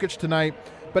with Jokic tonight.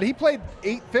 But he played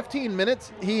 15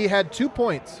 minutes. He had 2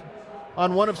 points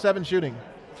on 1 of 7 shooting.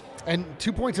 And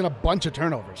 2 points and a bunch of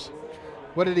turnovers.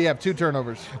 What did he have? 2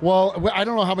 turnovers. Well, I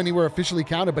don't know how many were officially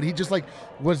counted, but he just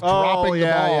was dropping the ball.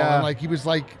 Yeah. And he was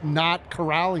not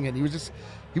corralling it.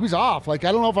 He was off. I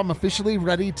don't know if I'm officially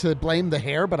ready to blame the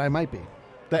hair, but I might be.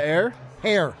 The air?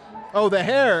 Hair. Oh, the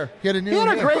hair. He had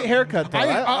a great haircut, though.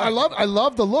 I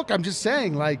love the look. I'm just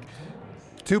saying,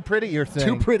 too pretty, you're saying.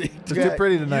 Too pretty. Too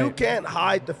pretty tonight. You can't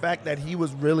hide the fact that he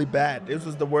was really bad. This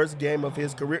was the worst game of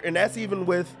his career, and that's even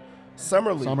with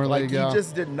Summer League. He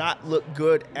just did not look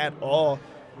good at all.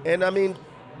 And, I mean,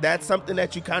 that's something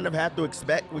that you kind of have to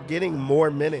expect with getting more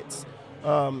minutes.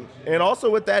 And also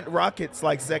with that Rockets,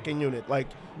 second unit.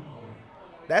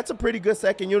 That's a pretty good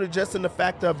second unit just in the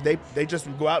fact of they just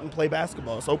go out and play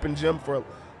basketball. It's open gym for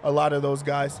a lot of those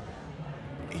guys.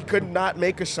 He could not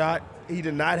make a shot. He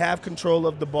did not have control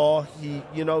of the ball. He,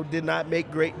 did not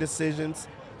make great decisions.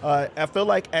 I feel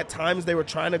like at times they were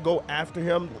trying to go after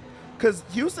him because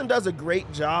Houston does a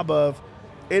great job of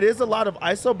it is a lot of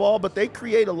iso ball, but they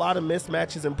create a lot of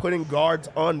mismatches and putting guards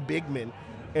on big men.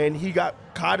 And he got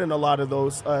caught in a lot of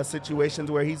those situations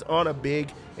where he's on a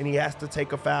big and he has to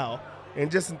take a foul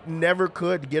and just never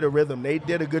could get a rhythm. They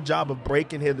did a good job of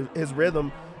breaking his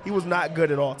rhythm. He was not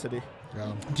good at all today.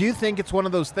 Yeah. Do you think it's one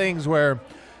of those things where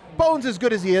Bones, as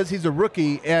good as he is, he's a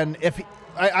rookie, and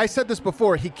I said this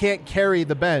before, he can't carry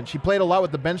the bench. He played a lot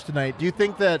with the bench tonight. Do you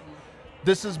think that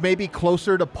this is maybe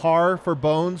closer to par for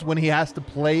Bones when he has to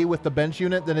play with the bench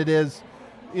unit than it is,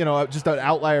 just an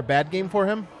outlier bad game for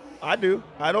him? I do.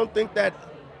 I don't think that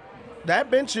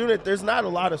bench unit, there's not a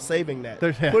lot of saving that.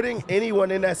 Putting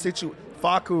anyone in that situation,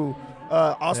 Facu,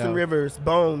 Austin Rivers,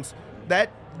 Bones,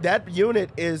 that unit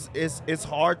is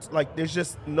hard. There's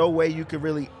just no way you could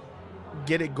really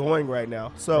get it going right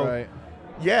now. So,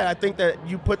 I think that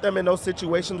you put them in those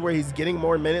situations where he's getting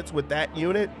more minutes with that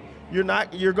unit,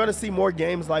 you're going to see more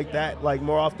games like that,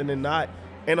 more often than not.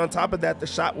 And on top of that, the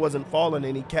shot wasn't falling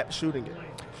and he kept shooting it.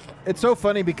 It's so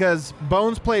funny because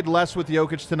Bones played less with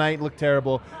Jokic tonight and looked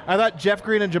terrible. I thought Jeff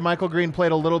Green and JaMychal Green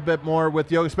played a little bit more with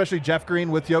Jokic, especially Jeff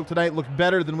Green with Jokic tonight looked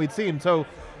better than we'd seen. So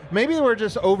maybe we're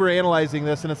just overanalyzing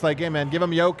this and it's hey, man, give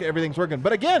him Jokic, everything's working.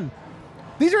 But again,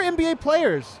 these are NBA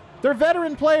players. They're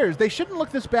veteran players. They shouldn't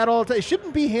look this bad all the time. They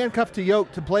shouldn't be handcuffed to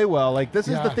Jokic to play well. This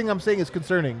is the thing I'm saying is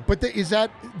concerning. But this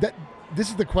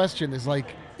is the question is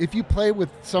if you play with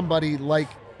somebody like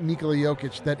Nikola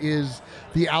Jokic that is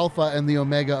the alpha and the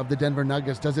omega of the Denver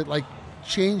Nuggets, does it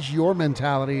change your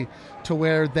mentality to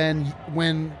where then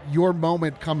when your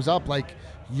moment comes up,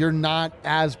 you're not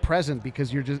as present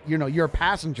because you're just, you're a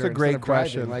passenger. It's a great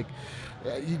question.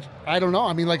 I don't know.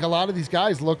 I mean, a lot of these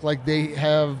guys look like they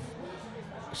have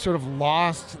sort of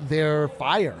lost their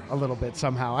fire a little bit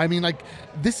somehow. I mean,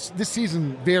 this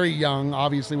season, very young,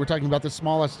 obviously. We're talking about the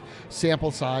smallest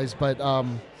sample size, but,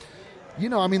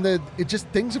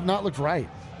 things have not looked right.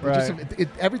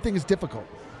 Everything is difficult.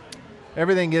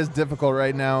 Everything is difficult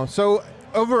right now. So,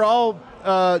 overall,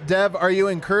 Dev, are you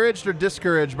encouraged or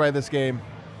discouraged by this game?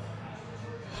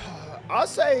 I'll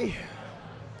say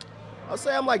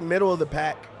I'm middle of the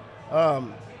pack.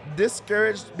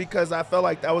 Discouraged because I felt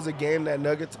like that was a game that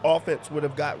Nuggets offense would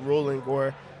have got rolling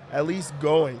or at least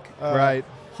going. Right.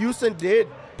 Houston did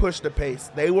push the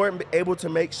pace. They weren't able to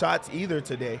make shots either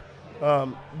today.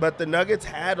 But the Nuggets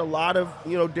had a lot of,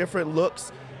 different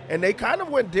looks, and they kind of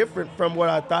went different from what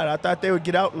I thought. I thought they would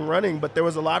get out and running, but there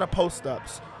was a lot of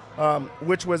post-ups,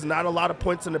 which was not a lot of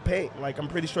points in the paint. I'm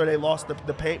pretty sure they lost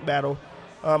the paint battle.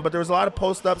 But there was a lot of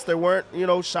post-ups. There weren't,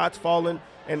 shots falling.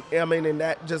 And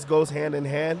that just goes hand in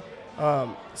hand.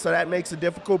 So that makes it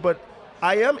difficult. But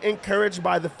I am encouraged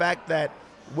by the fact that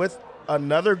with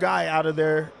another guy out of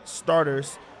their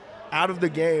starters, out of the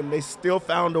game, they still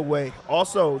found a way.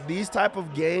 Also, these type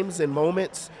of games and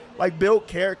moments, build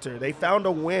character. They found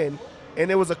a win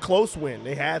and it was a close win.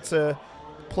 They had to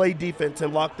play defense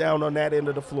and lock down on that end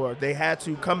of the floor. They had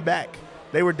to come back.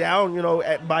 They were down,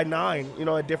 by 9,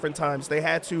 at different times. They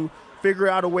had to figure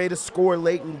out a way to score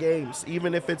late in games,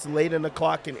 even if it's late in the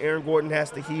clock and Aaron Gordon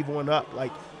has to heave one up.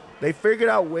 Like, they figured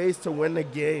out ways to win the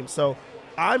game. So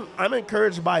I'm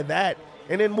encouraged by that.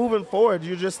 And then moving forward,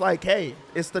 you're just like, hey,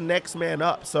 it's the next man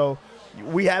up. So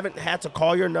we haven't had to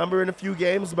call your number in a few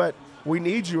games, but we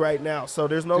need you right now. So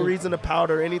there's no reason to pout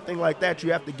or anything like that.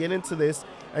 You have to get into this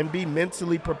and be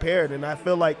mentally prepared. And I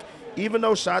feel like even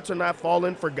though shots are not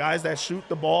falling for guys that shoot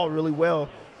the ball really well,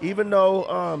 even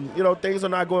though, things are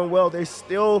not going well, they're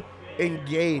still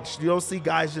engaged. You don't see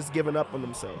guys just giving up on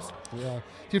themselves. Yeah.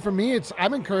 Dude, for me,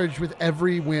 I'm encouraged with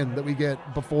every win that we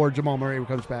get before Jamal Murray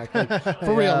comes back. Like,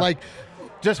 for real. Like,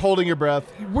 just holding your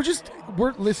breath. We're just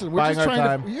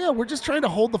trying to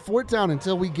hold the fort down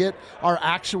until we get our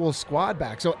actual squad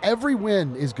back. So every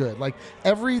win is good. Like,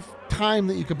 every time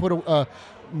that you can put a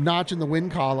notch in the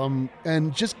win column,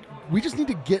 and we just need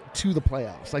to get to the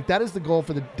playoffs. Like, that is the goal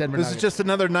for the Denver Nuggets. This is just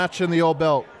another notch in the old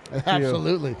belt.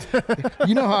 Absolutely.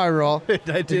 You know how I roll.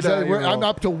 I do I'm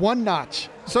up to one notch.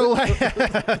 So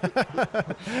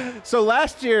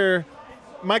last year,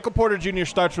 Michael Porter Jr.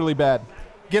 starts really bad.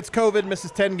 Gets COVID,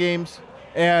 misses 10 games,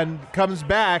 and comes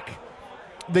back.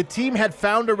 The team had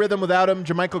found a rhythm without him.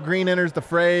 JaMychal Green enters the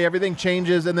fray. Everything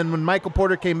changes. And then when Michael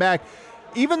Porter came back,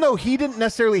 even though he didn't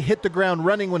necessarily hit the ground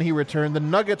running when he returned, the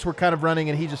Nuggets were kind of running,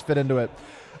 and he just fit into it.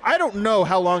 I don't know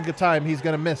how long a time he's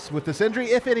going to miss with this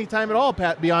injury, if any time at all,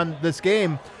 Pat, beyond this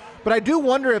game. But I do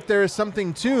wonder if there is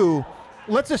something to.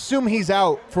 Let's assume he's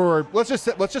out for. Let's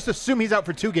just assume he's out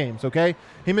for 2 games. Okay,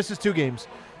 he misses 2 games.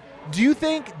 Do you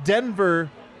think Denver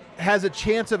has a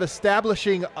chance of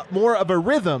establishing more of a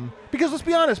rhythm? Because let's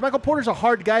be honest, Michael Porter's a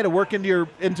hard guy to work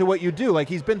into what you do. Like,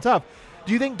 he's been tough.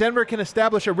 Do you think Denver can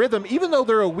establish a rhythm, even though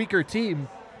they're a weaker team,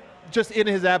 just in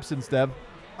his absence, Dev?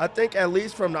 I think at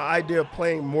least from the idea of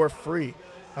playing more free,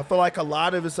 I feel like a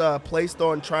lot of it's placed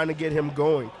on trying to get him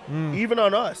going, even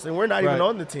on us, and we're not even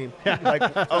on the team. Like,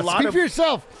 Speak for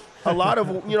yourself. A lot of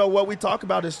what we talk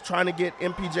about is trying to get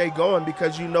MPJ going,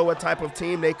 because you know what type of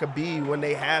team they could be when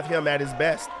they have him at his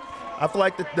best. I feel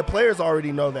like the players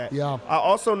already know that. Yeah. I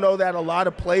also know that a lot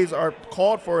of plays are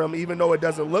called for him, even though it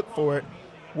doesn't look for it,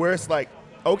 where it's like,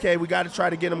 okay, we got to try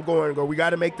to get him going, or we got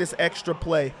to make this extra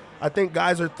play. I think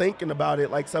guys are thinking about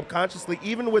it, like, subconsciously.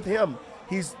 Even with him,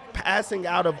 he's passing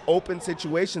out of open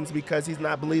situations because he's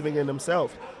not believing in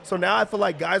himself. So now I feel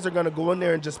like guys are going to go in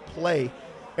there and just play.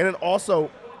 And then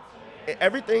also,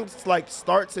 everything like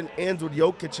starts and ends with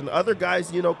Jokic, and other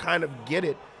guys, kind of get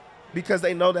it because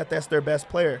they know that that's their best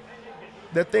player.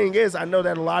 The thing is, I know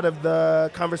that a lot of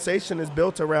the conversation is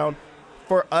built around,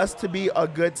 for us to be a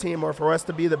good team or for us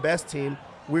to be the best team,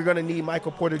 we're going to need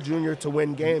Michael Porter Jr. to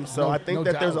win games. So I think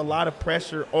that there's a lot of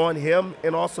pressure on him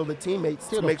and also the teammates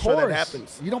to make sure that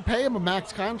happens. You don't pay him a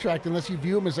max contract unless you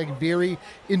view him as a very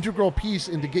integral piece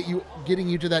into getting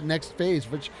you to that next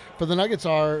phase, which for the Nuggets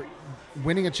are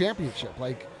winning a championship,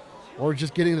 or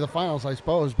just getting to the finals, I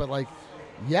suppose. But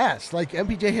yes,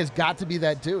 MPJ has got to be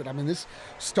that dude. I mean, this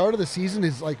start of the season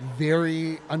is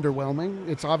very underwhelming.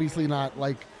 It's obviously not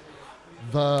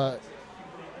the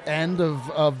end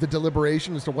of the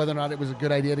deliberation as to whether or not it was a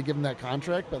good idea to give him that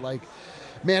contract, but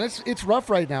man, it's rough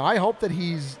right now. I hope that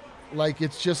he's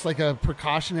it's just a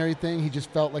precautionary thing. He just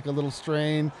felt a little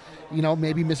strain,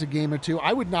 maybe miss a game or 2.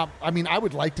 I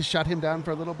would like to shut him down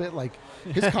for a little bit.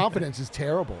 His confidence is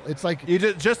terrible. It's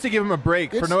you just to give him a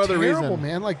break for no other reason. It's terrible,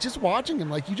 man. Just watching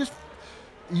him, you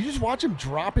just watch him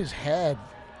drop his head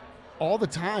all the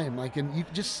time, and you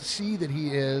just see that he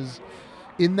is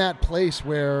in that place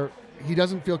where he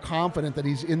doesn't feel confident that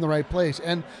he's in the right place.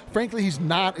 And frankly, he's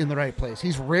not in the right place.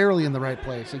 He's rarely in the right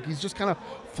place. He's just kind of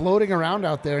floating around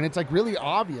out there, and it's really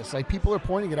obvious. People are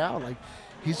pointing it out.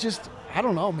 He's just, I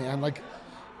don't know, man.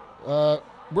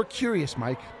 We're curious,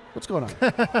 Mike. What's going on?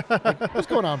 What's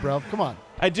going on, bro? Come on.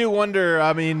 I do wonder,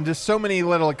 just so many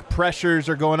little pressures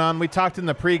are going on. We talked in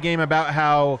the pregame about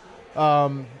how,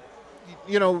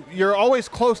 you're always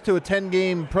close to a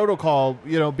 10-game protocol,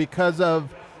 because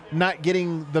of not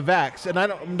getting the vax. And I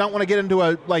don't want to get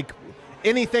into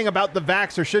anything about the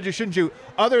vax or should you, shouldn't you,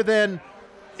 other than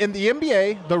in the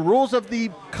NBA, the rules of the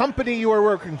company you are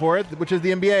working for, which is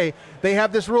the NBA, they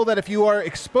have this rule that if you are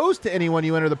exposed to anyone,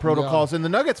 you enter the protocols. Yeah. And the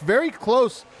Nuggets very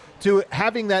close to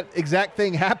having that exact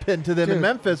thing happen to them in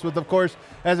Memphis with, of course,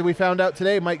 as we found out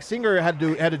today, Mike Singer had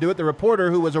to do it, the reporter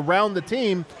who was around the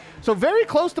team. So very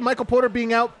close to Michael Porter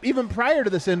being out even prior to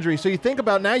this injury. So you think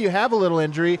about now you have a little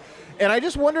injury, and I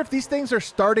just wonder if these things are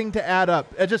starting to add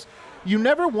up. You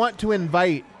never want to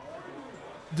invite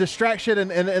distraction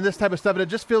and this type of stuff, and it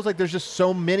just feels like there's just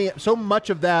so much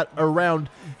of that around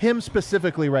him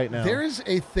specifically right now. There is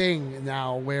a thing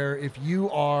now where if you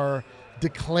are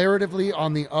declaratively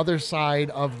on the other side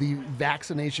of the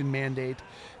vaccination mandate,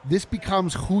 this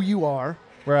becomes who you are.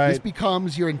 Right. This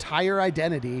becomes your entire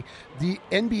identity. The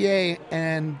NBA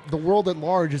and the world at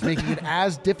large is making it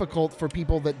as difficult for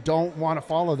people that don't want to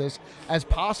follow this as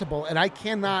possible. And I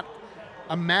cannot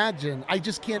imagine, I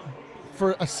just can't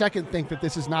for a second think that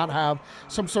this does not have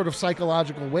some sort of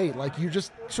psychological weight. Like, you're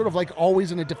just sort of like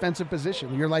always in a defensive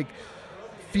position. You're like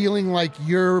feeling like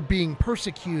you're being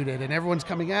persecuted and everyone's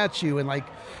coming at you, and like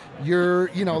you're,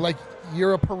 you know, like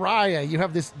you're a pariah. You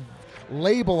have this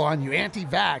label on you,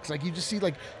 anti-vax. Like, you just see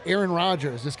like Aaron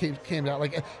Rodgers just came out,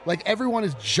 like everyone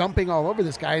is jumping all over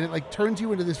this guy, and it like turns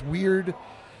you into this weird,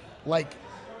 like,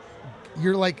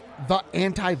 you're like the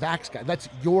anti-vax guy. That's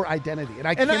your identity, and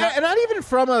and not even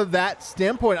from that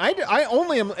standpoint. I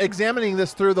only am examining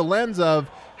this through the lens of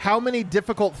how many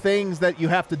difficult things that you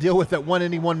have to deal with at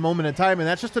any one moment in time, and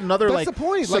that's just another that's the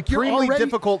point. Supremely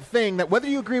difficult thing that, whether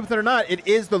you agree with it or not, it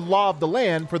is the law of the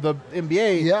land for the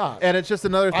NBA. Yeah, and it's just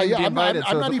another thing. I'm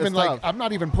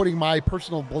not even putting my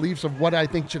personal beliefs of what I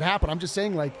think should happen. I'm just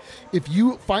saying, like, if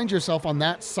you find yourself on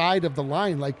that side of the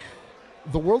line, like,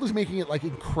 the world is making it like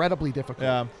incredibly difficult.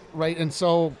 Yeah. Right. And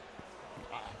so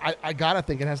I gotta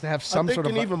think it has to have some sort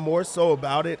of. Even more so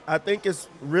about it, I think it's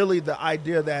really the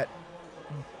idea that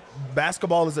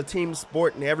basketball is a team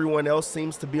sport and everyone else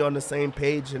seems to be on the same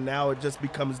page, and now it just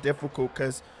becomes difficult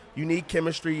because you need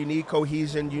chemistry, you need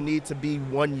cohesion, you need to be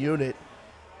one unit,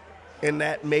 and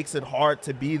that makes it hard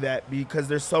to be that because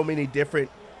there's so many different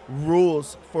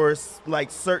rules for like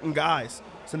certain guys.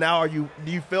 So now do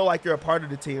you feel like you're a part of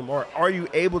the team, or are you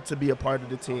able to be a part of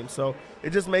the team? So it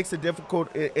just makes it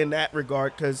difficult in that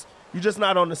regard because you're just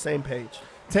not on the same page.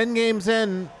 10 games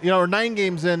in, or 9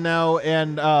 games in now,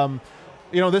 and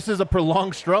this is a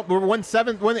prolonged struggle. We're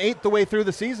 1/8 the way through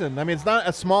the season. I mean, it's not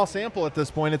a small sample at this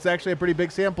point. It's actually a pretty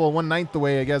big sample, 1/9 the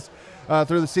way, I guess,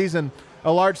 through the season.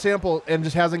 A large sample, and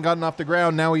just hasn't gotten off the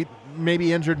ground. Now he may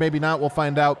be injured, maybe not. We'll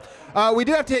find out. We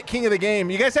do have to hit King of the Game.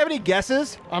 You guys have any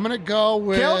guesses? I'm going to go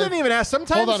with... Kale didn't even ask.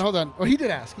 Sometimes... Hold on. Oh, he did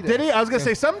ask. Did he? I was going to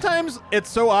say, sometimes it's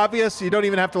so obvious you don't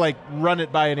even have to, like, run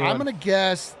it by anyone. I'm going to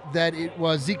guess that it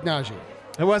was Zeke Naji.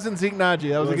 It wasn't Zeke Naji.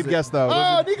 That was a good guess, though.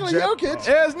 Oh, Nikola Jokic.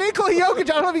 It was Nikola Jokic. I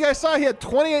don't know if you guys saw. He had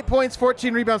 28 points,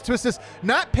 14 rebounds, 2 assists.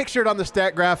 Not pictured on the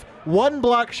stat graph. 1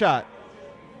 block shot.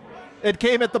 It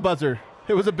came at the buzzer.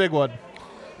 It was a big one.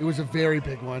 It was a very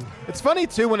big one. It's funny,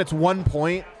 too, when it's 1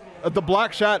 point. The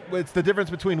block shot, it's the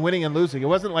difference between winning and losing. It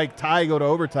wasn't like tie, go to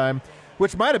overtime,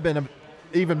 which might have been an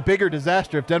even bigger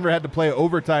disaster if Denver had to play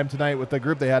overtime tonight with the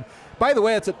group they had. By the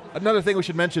way, it's another thing we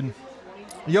should mention.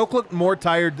 Jokic looked more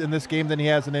tired in this game than he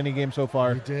has in any game so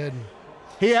far. He did.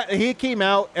 He came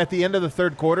out at the end of the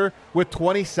third quarter with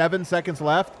 27 seconds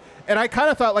left, and I kind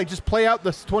of thought, like, just play out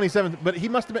this 27, but he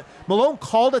must have been – Malone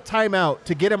called a timeout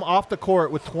to get him off the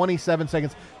court with 27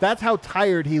 seconds. That's how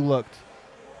tired he looked.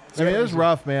 I mean, it was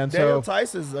rough, man. Daniel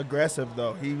Tice is aggressive,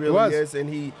 though. He really is, and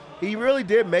he really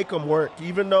did make him work,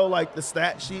 even though, like, the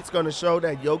stat sheet's going to show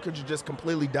that Jokic just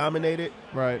completely dominated.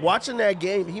 Right. Watching that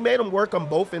game, he made him work on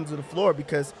both ends of the floor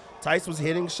because Tice was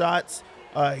hitting shots.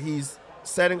 He's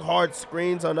setting hard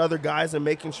screens on other guys and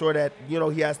making sure that,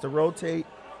 he has to rotate.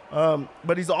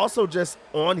 But he's also just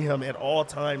on him at all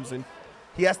times, and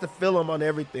he has to fill him on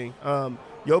everything.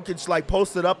 Jokic, like,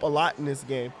 posted up a lot in this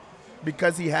game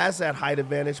because he has that height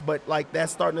advantage, but, like,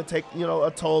 that's starting to take,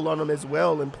 a toll on him as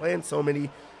well, and playing so many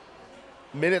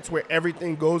minutes where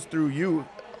everything goes through you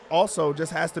also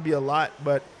just has to be a lot.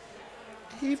 But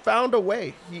he found a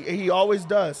way. He always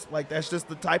does. Like, that's just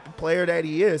the type of player that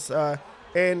he is.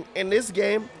 And in this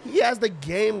game, he has the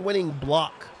game-winning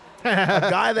block. A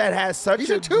guy that has such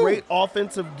a great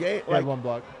offensive game. Like, 1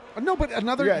 block. No, but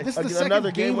this is the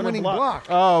second game-winning block.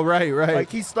 Oh, right.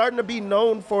 Like, he's starting to be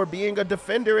known for being a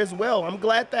defender as well. I'm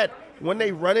glad that when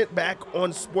they run it back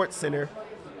on SportsCenter,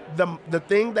 the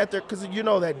thing that they're – because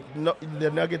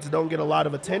the Nuggets don't get a lot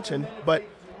of attention, but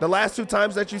the last 2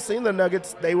 times that you've seen the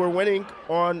Nuggets, they were winning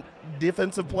on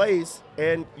defensive plays,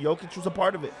 and Jokic was a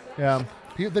part of it. Yeah.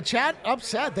 The chat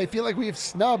upset. They feel like we have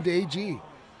snubbed AG.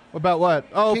 About what?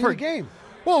 Oh, King of the game.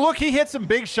 Well, look, he hit some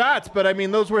big shots, but I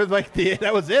mean, those were like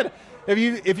that was it.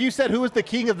 If you said who was the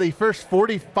king of the first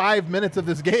 45 minutes of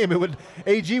this game,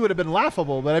 AG would have been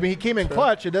laughable. But I mean, he came in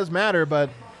clutch. It does matter, but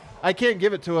I can't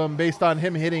give it to him based on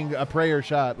him hitting a prayer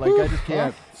shot. Like, I just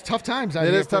can't. It's tough times out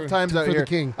here. It is tough times out here. The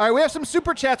king. All right, we have some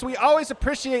super chats. We always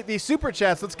appreciate these super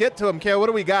chats. Let's get to them, Kale. What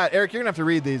do we got? Eric, you're gonna have to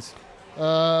read these.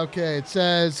 Okay, it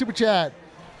says super chat.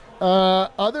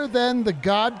 Other than the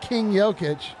God King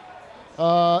Jokic,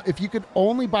 if you could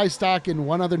only buy stock in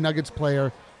one other Nuggets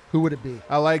player, who would it be?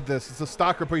 I like this. It's a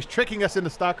stock report. He's tricking us into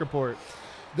stock report.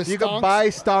 You Stonks? can buy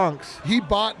stonks. He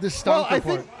bought the stock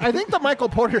report. I think the Michael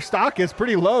Porter stock is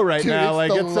pretty low right Dude, now.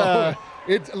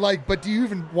 It's like, but do you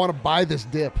even want to buy this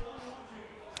dip?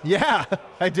 Yeah,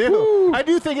 I do. Woo. I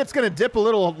do think it's going to dip a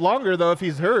little longer, though, if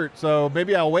he's hurt. So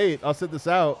maybe I'll wait. I'll sit this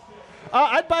out.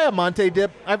 I'd buy a Monte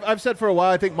dip. I've said for a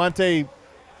while I think Monte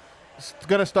is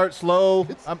going to start slow.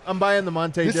 I'm buying the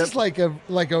Monte dip. This is like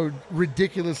a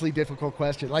ridiculously difficult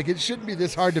question. Like, it shouldn't be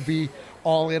this hard to be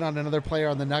all in on another player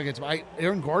on the Nuggets.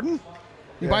 Aaron Gordon?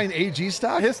 You buying AG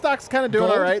stock? His stock's kind of doing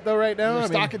Gold? all right, though, right now. Your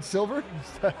stock in silver?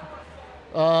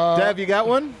 Dev, you got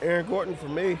one? Aaron Gordon for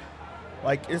me.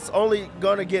 Like, it's only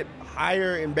going to get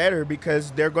higher and better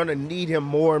because they're going to need him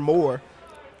more and more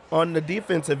on the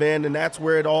defensive end, and that's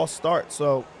where it all starts.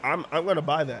 So I'm going to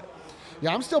buy that.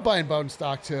 Yeah, I'm still buying Bone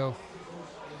stock too.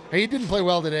 He didn't play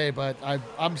well today, but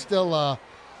I'm still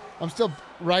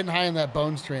riding high on that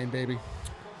Bones train, baby.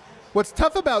 What's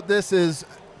tough about this is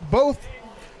both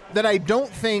that I don't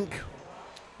think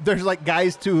there's like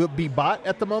guys to be bought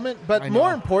at the moment, but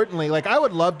more importantly, like I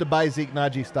would love to buy Zeke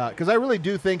Naji stock because I really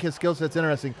do think his skill set's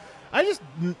interesting.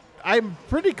 I'm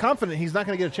pretty confident he's not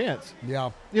going to get a chance.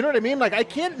 Yeah. You know what I mean? Like I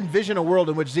can't envision a world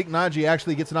in which Zeke Naji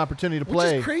actually gets an opportunity to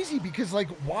play. Which is crazy because like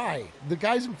why? The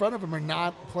guys in front of him are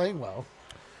not playing well.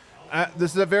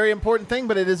 This is a very important thing,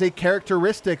 but it is a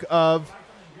characteristic of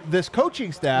this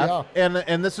coaching staff,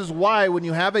 and this is why when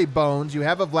you have a Bones, you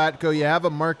have a Vlatko, you have a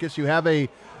Marcus, you have a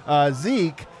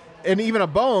Zeke, and even a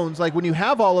Bones, like when you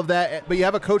have all of that, but you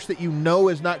have a coach that you know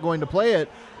is not going to play it,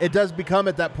 it does become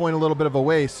at that point a little bit of a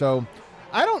waste. So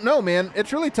I don't know, man.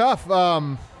 It's really tough.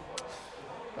 I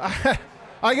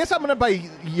guess I'm going to buy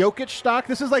Jokic stock.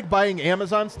 This is like buying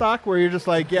Amazon stock where you're just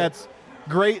like, yeah, it's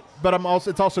great, but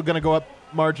it's also going to go up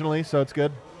marginally, so it's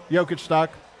good. Jokic stock.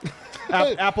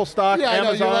 Apple stock, yeah,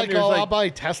 Amazon. I know. You're like, I'll buy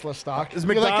Tesla stock. Is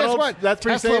McDonald's? Like, guess what? That's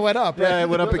pretty Tesla safe. went up. Right? Yeah, it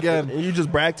went up again. And you just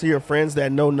brag to your friends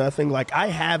that know nothing. Like, I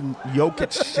have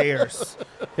Jokic shares.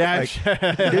 Yeah,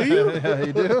 like, do you? Yeah,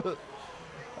 you do.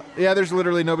 Yeah, there's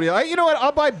literally nobody else. You know what?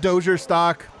 I'll buy Dozier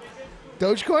stock.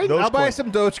 Dogecoin? I'll buy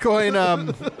some Dogecoin.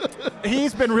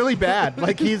 He's been really bad.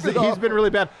 Like he's been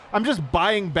really bad. I'm just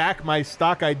buying back my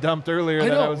stock I dumped earlier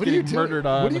that I was getting murdered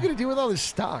on. What are you going to do with all this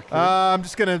stock? I'm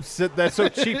just going to sit. That's so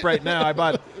cheap right now. I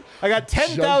got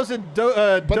 10,000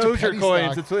 Dozier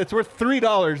coins. It's worth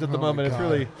 $3 at the moment.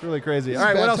 It's really crazy. All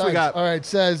right, what else we got? All right, it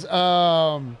says,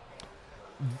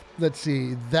 let's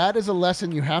see. That is a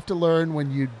lesson you have to learn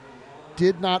when you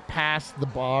did not pass the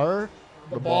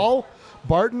ball.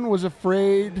 Barton was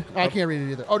afraid. I can't read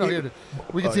it either. Oh, no, here it is.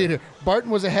 We can see it here. Barton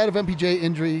was ahead of MPJ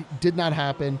injury. Did not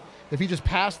happen. If he just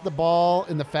passed the ball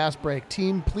in the fast break.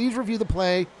 Team, please review the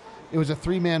play. It was a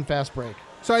 3-man fast break.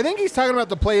 So I think he's talking about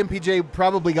the play MPJ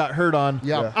probably got hurt on.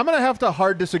 Yeah. I'm going to have to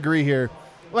hard disagree here.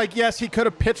 Like, yes, he could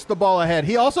have pitched the ball ahead.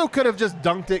 He also could have just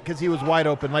dunked it because he was wide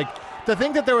open. Like, to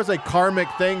think that there was a karmic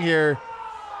thing here.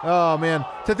 Oh, man.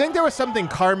 To think there was something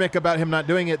karmic about him not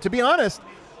doing it. To be honest,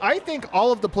 I think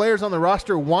all of the players on the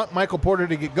roster want Michael Porter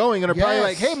to get going and are probably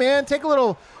like, hey, man, take a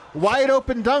little wide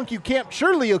open dunk.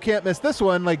 Surely you can't miss this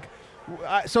one. Like,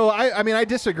 I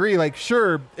disagree. Like,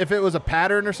 sure, if it was a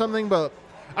pattern or something, but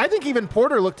I think even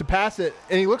Porter looked to pass it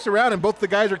and he looks around and both the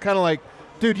guys are kind of like,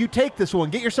 dude, you take this one,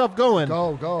 get yourself going.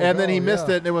 Go. And then he missed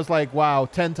it and it was like, wow,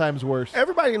 10 times worse.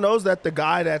 Everybody knows that the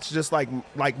guy that's just like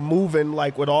moving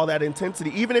like with all that intensity,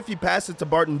 even if you pass it to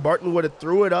Barton would have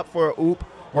threw it up for a oop.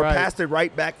 Or passed it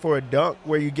right back for a dunk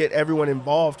where you get everyone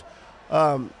involved.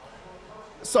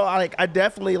 So I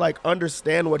definitely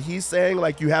understand what he's saying.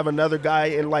 Like you have another guy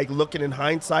and looking in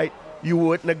hindsight, you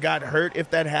wouldn't have got hurt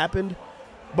if that happened.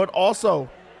 But also,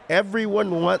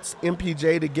 everyone wants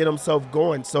MPJ to get himself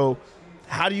going. So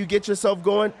how do you get yourself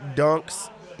going? Dunks,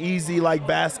 easy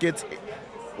baskets,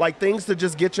 things to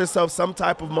just get yourself some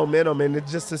type of momentum and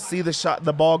just to see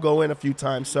the ball go in a few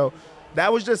times. So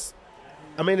that was just.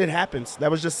 I mean, it happens. That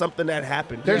was just something that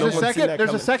happened. There's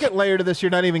a second layer to this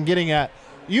you're not even getting at.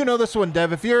 You know this one,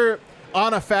 Dev. If you're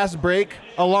on a fast break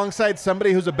alongside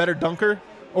somebody who's a better dunker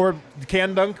or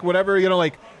can dunk, whatever,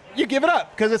 you give it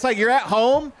up because it's like you're at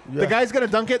home. Yeah. The guy's going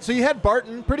to dunk it. So you had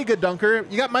Barton, pretty good dunker.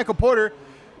 You got Michael Porter.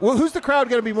 Well, who's the crowd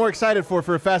going to be more excited for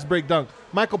a fast break dunk?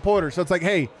 Michael Porter. So it's like,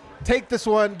 hey, take this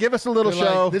one. Give us a little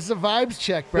show. This is a vibes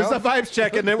check, bro. This is a vibes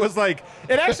check, and it was like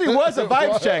it actually was a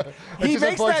vibes check. He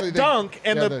makes that dunk,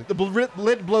 and the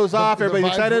lid blows off.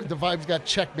 Everybody's excited. The vibes got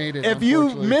checkmated. If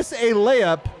you miss a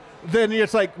layup, then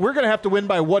it's like we're gonna have to win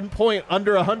by 1 point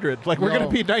under 100. Like we're gonna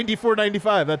be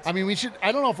 94-95. I mean, we should.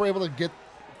 I don't know if we're able to get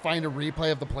find a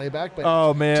replay of the playback, but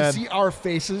oh man, to see our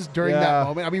faces during that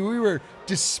moment, I mean, we were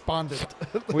despondent.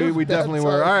 we definitely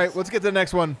were. All right, let's get to the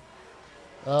next one.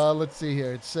 Let's see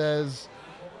here. It says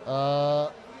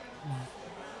that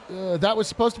was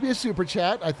supposed to be a super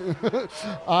chat.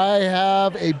 I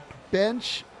have a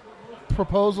bench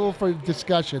proposal for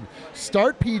discussion.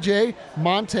 Start PJ,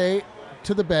 Monte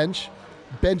to the bench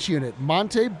unit.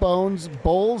 Monte, Bones,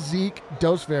 Bowl, Zeke,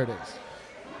 Dos Verdes.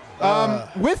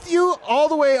 With you all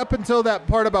the way up until that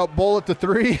part about Bowl at the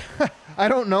 3. I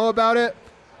don't know about it.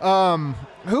 Because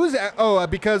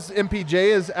MPJ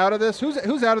is out of this.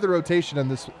 Who's out of the rotation in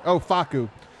this? Oh, Facu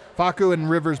and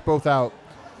Rivers both out.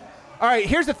 All right,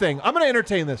 here's the thing. I'm going to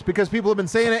entertain this because people have been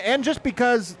saying it, and just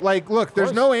because, look,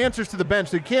 there's no answers to the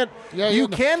bench. You can't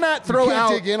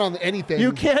dig in on anything.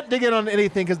 You can't dig in on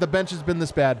anything because the bench has been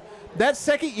this bad. That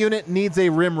second unit needs a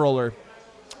rim roller.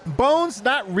 Bones,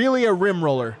 not really a rim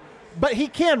roller, but he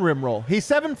can rim roll. He's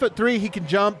 7'3". He can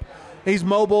jump. He's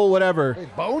mobile, whatever.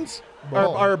 Wait, Bones?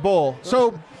 Or Bull.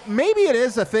 So maybe it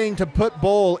is a thing to put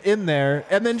Bull in there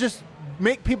and then just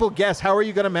make people guess how are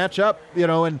you going to match up,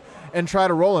 and try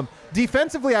to roll him.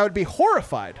 Defensively, I would be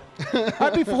horrified.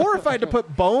 I'd be horrified to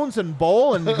put Bones and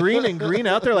Bull and Green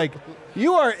out there.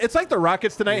 It's like the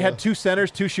Rockets tonight had 2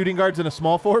 centers, 2 shooting guards, and a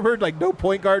small forward, no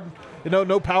point guard,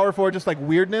 no power forward, just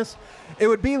weirdness. It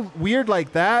would be weird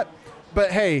like that.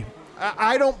 But hey,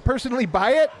 I don't personally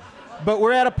buy it, but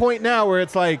we're at a point now where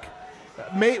it's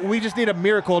we just need a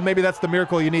miracle, and maybe that's the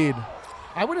miracle you need.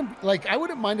 I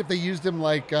wouldn't mind if they used him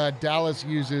like Dallas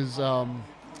uses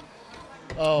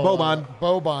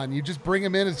Boban. You just bring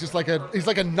him in as just he's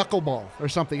like a knuckleball or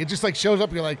something. It just shows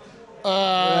up. You're like,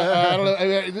 I don't know.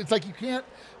 It's like you can't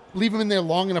leave him in there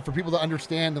long enough for people to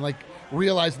understand and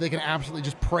realize they can absolutely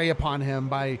just prey upon him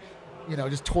by,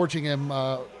 just torching him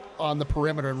on the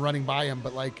perimeter and running by him.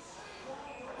 But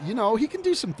he can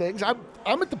do some things.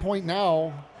 I'm at the point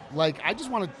now, I just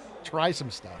want to try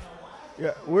some stuff.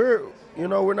 Yeah,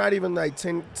 we're not even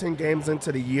 10 games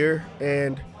into the year,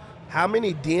 and how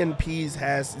many DNPs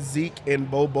has Zeke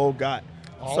and Bobo got?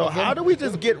 So how do we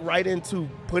just get right into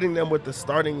putting them with the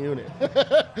starting unit?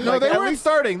 No, they weren't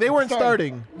starting. They weren't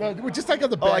starting. No, we're just on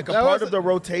the back. A part of the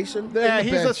rotation? Yeah,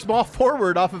 he's a small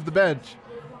forward off of the bench.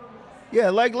 Yeah,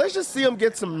 let's just see them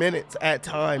get some minutes at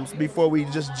times before we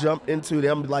just jump into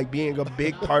them being a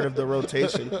big part of the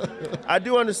rotation. I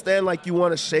do understand you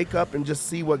want to shake up and just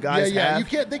see what guys have.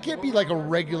 They can't be a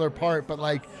regular part, but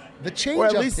the change or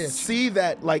up at least pitch. See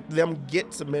that them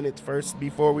get some minutes first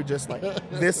before we just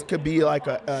this could be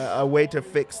a way to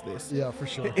fix this. Yeah, for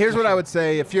sure. Here's what I would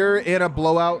say: if you're in a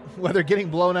blowout, whether getting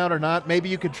blown out or not, maybe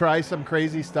you could try some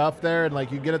crazy stuff there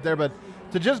and you get it there. But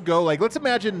to just go let's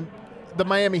imagine the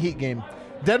Miami Heat game.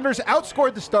 Denver's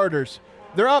outscored the starters.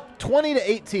 They're up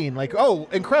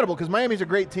 20-18. Incredible because Miami's a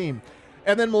great team.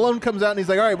 And then Malone comes out and he's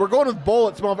like, all right, we're going with Bull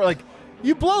at small forward.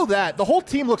 You blow that. The whole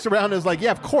team looks around and is like,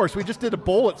 yeah, of course. We just did a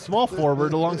Bull at small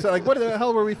forward alongside. What the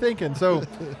hell were we thinking? So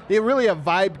it really a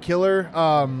vibe killer.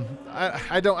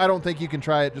 I don't think you can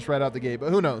try it just right out the gate. But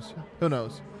who knows? What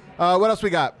else we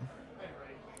got?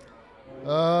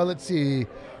 Let's see.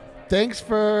 Thanks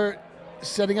for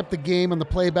setting up the game on the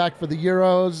playback for the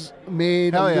Euros.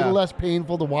 Made a little less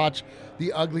painful to watch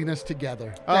the ugliness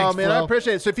together. Thanks, man, bro. I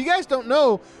appreciate it. So if you guys don't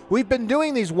know, we've been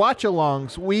doing these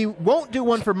watch-alongs. We won't do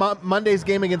one for Monday's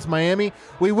game against Miami.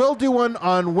 We will do one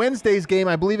on Wednesday's game,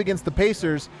 I believe, against the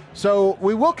Pacers. So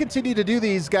we will continue to do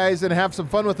these, guys, and have some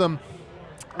fun with them.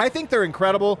 I think they're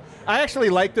incredible. I actually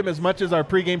like them as much as our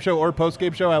pregame show or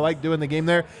postgame show. I like doing the game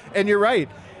there. And you're right.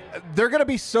 They're going to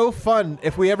be so fun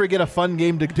if we ever get a fun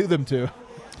game to do them to.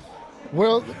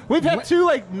 Well, we've had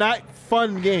 2 not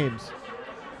fun games.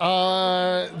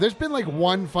 There's been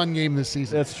one fun game this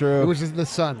season. That's true. It was just the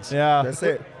Suns. Yeah. That's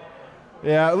it.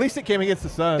 Yeah, at least it came against the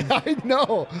Suns. I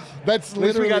know. That's at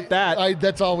least we got that.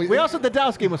 That's all we also, the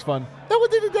Dallas game was fun.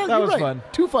 That was fun.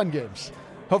 2 fun games.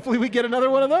 Hopefully we get another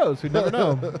one of those. We never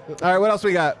know. All right, what else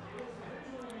we got?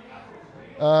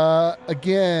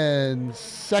 Again,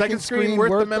 second screen worth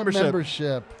the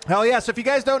membership. Hell yeah. So if you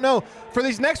guys don't know, for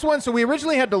these next ones, so we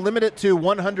originally had to limit it to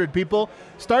 100 people.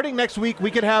 Starting next week,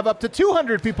 we could have up to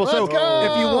 200 people. Let's go.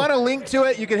 If you want a link to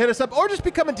it, you can hit us up or just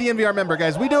become a DNVR member,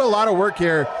 guys. We do a lot of work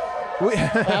here.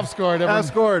 I've scored. I've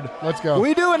scored. Let's go.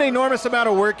 We do an enormous amount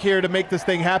of work here to make this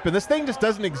thing happen. This thing just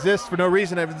doesn't exist for no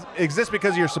reason. It exists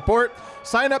because of your support.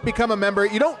 Sign up, become a member.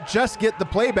 You don't just get the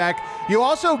playback. You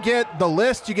also get the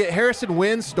list. You get Harrison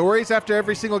wins stories after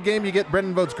every single game. You get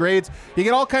Brendan Votes grades. You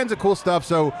get all kinds of cool stuff.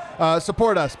 So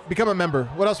support us. Become a member.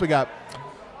 What else we got?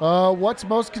 What's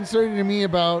most concerning to me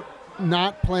about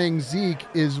not playing Zeke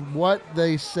is what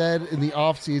they said in the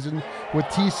offseason with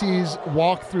TC's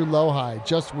walk through low-high.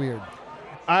 Just weird.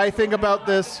 I think about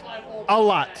this a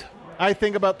lot.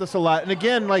 And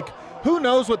again, like, who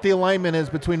knows what the alignment is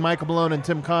between Michael Malone and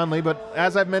Tim Conley, but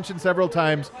as I've mentioned several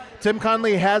times, Tim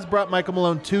Conley has brought Michael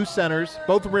Malone 2 centers,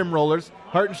 both rim rollers,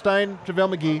 Hartenstein,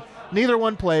 JaVale McGee. Neither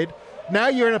one played. Now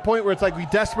you're in a point where it's like we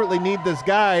desperately need this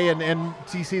guy, and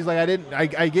TC's like,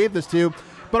 I gave this to you.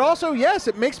 But also, yes,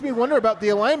 it makes me wonder about the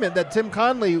alignment that Tim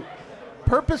Conley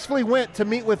purposefully went to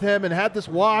meet with him and had this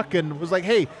walk and was like,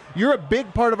 hey, you're a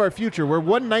big part of our future. We're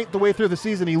 1/9 the way through the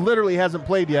season. He literally hasn't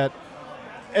played yet.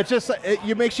 It's just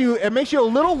it makes you a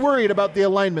little worried about the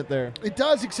alignment there. It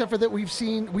does, except for that we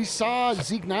saw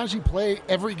Zeke Naji play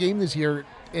every game this year,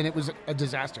 and it was a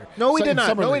disaster. No, we did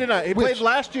not. He played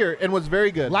last year and was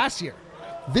very good. Last year.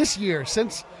 This year,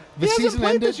 since the he season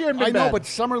played ended, this year and been I know, bad. but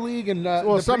Summer League and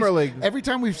Summer League. Every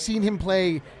time we've seen him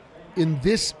play in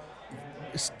this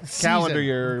Calendar season,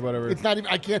 year or whatever. it's not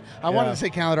even. I wanted to say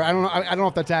calendar. I don't know. I don't know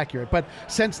if that's accurate. But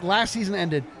since last season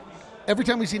ended, every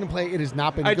time we've seen him play, it has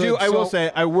not been good. I will say,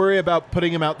 I worry about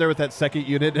putting him out there with that second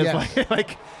unit. Yes.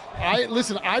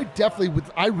 I definitely would.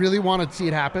 I really want to see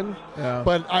it happen. Yeah.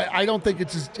 But I don't think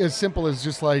it's as simple as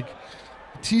just like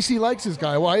TC likes this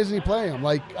guy. Why isn't he playing him?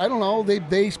 Like, I don't know.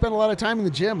 They spend a lot of time in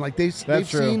the gym. Like they've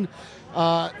seen,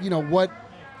 what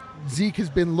Zeke has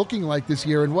been looking like this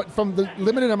year, and what from the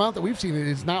limited amount that we've seen, it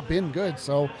has not been good.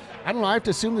 So I don't know. I have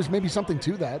to assume there's maybe something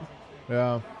to that.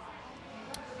 Yeah.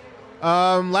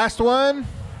 Last one.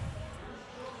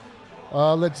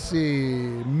 Let's see.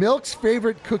 Milk's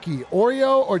favorite cookie,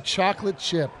 Oreo or chocolate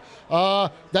chip?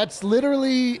 That's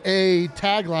literally a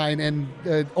tagline, and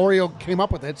Oreo came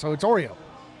up with it, so it's Oreo.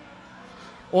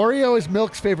 Oreo is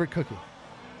Milk's favorite cookie.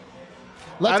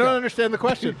 I don't understand the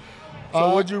question.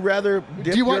 So would you rather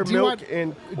dip your milk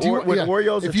in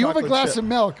Oreos or if you have a chocolate glass chip? of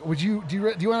milk, do you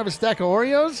want to have a stack of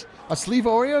Oreos, a sleeve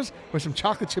of Oreos, or some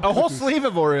chocolate chip cookies? A whole sleeve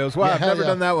of Oreos. Wow, Yeah, I've never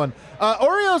done that one.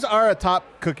 Oreos are a top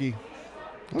cookie.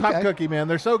 Top cookie, man.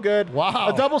 They're so good. Wow.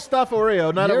 A double stuff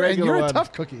Oreo, not a regular one. one. You're a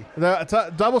tough cookie.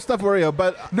 Double stuff Oreo,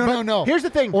 but No. Here's the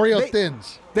thing. Oreo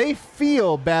thins. They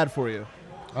feel bad for you.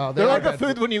 Oh, They're like a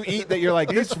food when you eat that you're like,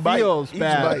 this feels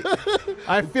bad.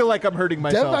 I feel like I'm hurting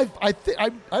myself.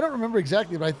 Dev, I don't remember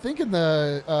exactly, but I think in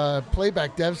the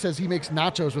playback, Dev says he makes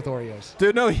nachos with Oreos.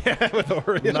 Dude, no, yeah, with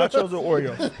Oreos. Nachos or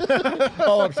Oreos?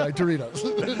 Oh, I'm sorry, Doritos.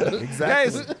 Exactly.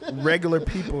 Guys, regular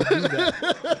people do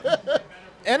that.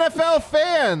 NFL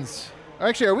fans.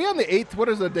 Actually, are we on the 8th? What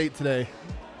is the date today?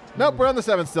 Nope, we're on the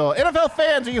 7th still. NFL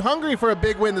fans, are you hungry for a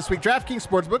big win this week? DraftKings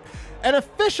Sportsbook, an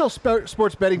official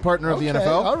sports betting partner of the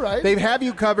NFL. All right. They have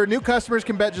you covered. New customers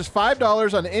can bet just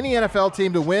 $5 on any NFL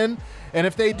team to win. And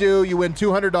if they do, you win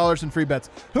 $200 in free bets.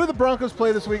 Who do the Broncos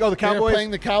play this week? Oh, the Cowboys. They're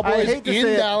playing the Cowboys I hate to in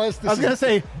say it. Dallas. I was going to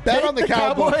say, bet take on the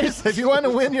Cowboys. If you want to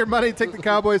win your money, take the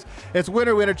Cowboys. It's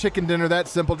winner, winner, chicken dinner.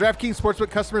 That's simple. DraftKings Sportsbook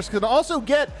customers can also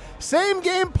get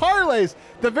same-game parlays,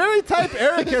 the very type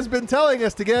Eric has been telling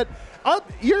us to get.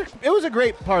 It was a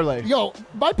great parlay. Yo,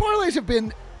 my parlays have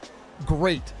been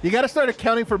great. You got to start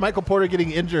accounting for Michael Porter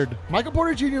getting injured. Michael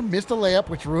Porter Jr. missed a layup,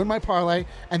 which ruined my parlay.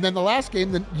 And then the last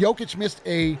game, Jokic missed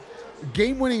a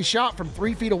game-winning shot from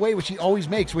 3 feet away, which he always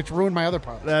makes, which ruined my other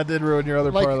parlay. That did ruin your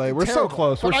other parlay. We're terrible. so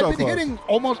close. But I've been hitting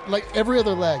almost like every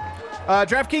other leg.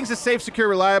 DraftKings is safe, secure,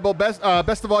 reliable. Best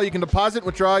of all, you can deposit,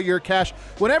 withdraw your cash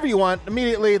whenever you want.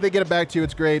 Immediately, they get it back to you.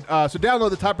 It's great. So download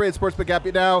the top-rated sportsbook app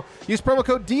now. Use promo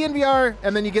code DNVR,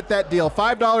 and then you get that deal.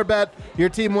 $5 bet. Your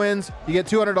team wins. You get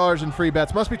 $200 in free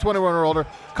bets. Must be 21 or older.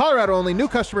 Colorado only. New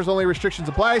customers only. Restrictions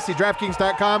apply. See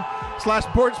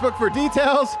DraftKings.com/sportsbook for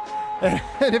details. And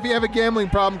if you have a gambling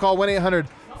problem, call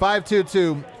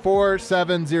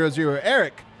 1-800-522-4700.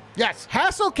 Eric. Yes.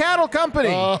 Hassel Cattle Company.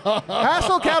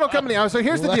 Hassel Cattle Company. So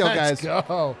here's the deal, guys. Let's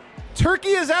go. Turkey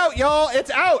is out, y'all. It's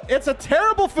out. It's a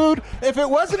terrible food. If it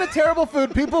wasn't a terrible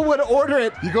food, people would order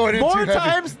it more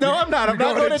times. No, I'm not. I'm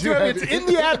not going into it. It's in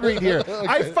the ad read here. Okay.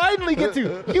 I finally get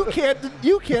to. You can't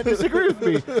disagree with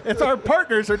me. It's our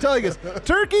partners are telling us.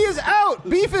 Turkey is out.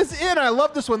 Beef is in. I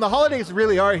love this one. The holidays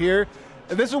really are here.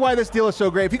 And this is why this deal is so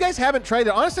great. If you guys haven't tried it,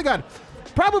 honest to God,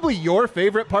 probably your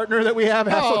favorite partner that we have,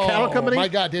 Hassel Cattle Company. Oh, my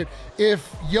God, dude.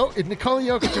 If Nikola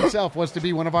Jokic himself was to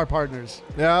be one of our partners,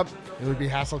 yep, it would be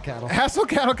Hassel Cattle. Hassel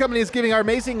Cattle Company is giving our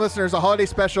amazing listeners a holiday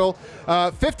special,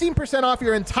 15% off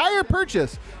your entire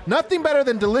purchase. Nothing better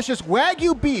than delicious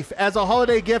Wagyu beef as a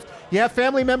holiday gift. You have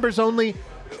family members only.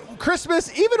 Christmas,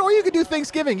 or you could do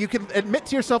Thanksgiving. You can admit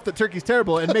to yourself that turkey's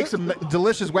terrible and make some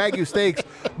delicious Wagyu steaks,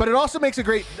 but it also makes a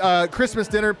great Christmas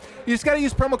dinner. You just got to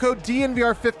use promo code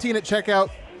DNVR15 at checkout.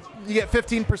 You get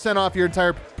 15% off your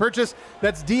entire purchase.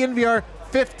 That's DNVR15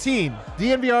 15.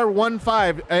 DNVR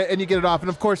 15, and you get it off. And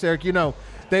of course, Eric, you know,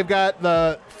 they've got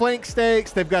the flank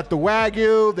steaks, they've got the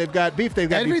Wagyu, they've got beef, they've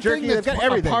got beef jerky, they've got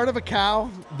everything. A part of a cow,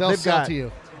 they'll sell to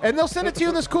you. And they'll send it to you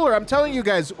in this cooler. I'm telling you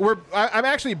guys, I'm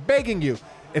actually begging you.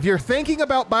 If you're thinking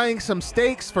about buying some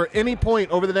steaks for any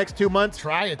point over the next 2 months,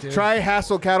 try it, dude. Try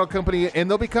Hassel Cattle Company, and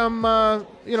they'll become,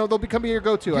 they'll become your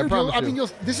go-to. I promise you.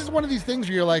 This is one of these things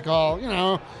where you're like,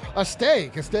 a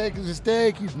steak is a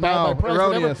steak. You buy by price,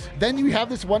 erroneous. Then you have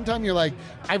this one time you're like,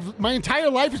 my entire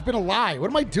life has been a lie. What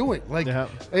am I doing? Like,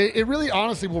 it really,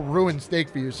 honestly, will ruin steak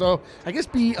for you. So I guess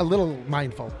be a little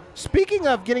mindful. Speaking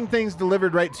of getting things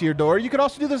delivered right to your door, you can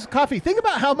also do this with coffee. Think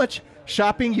about how much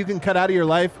shopping you can cut out of your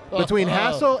life between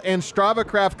Hassel and Strava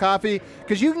Craft Coffee,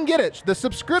 because you can get it. The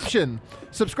subscription.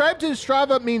 Subscribe to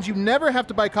Strava means you never have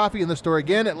to buy coffee in the store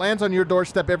again. It lands on your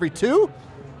doorstep every 2,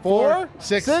 4,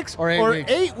 6, or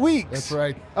 8 weeks. That's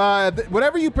right.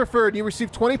 Whatever you prefer, and you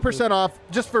receive 20% off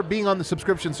just for being on the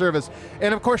subscription service.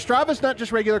 And of course, Strava's not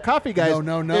just regular coffee, guys.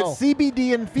 No. It's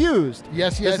CBD infused.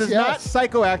 Yes. This is not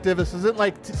psychoactive. This isn't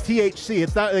like THC.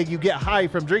 It's not like you get high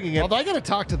from drinking it. Although I got to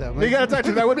talk to them. You got to talk to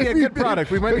them. That would be a good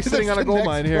product. We might be sitting on a gold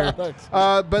mine here.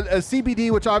 But CBD,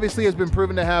 which obviously has been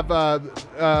proven to have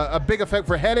a big effect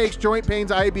for headaches, joint pains,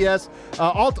 IBS,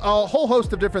 a whole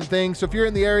host of different things. So if you're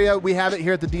in the area, we have it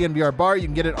here at the DNVR bar. You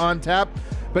can get it on tap.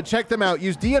 But check them out.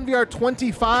 Use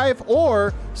DNVR25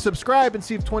 or subscribe and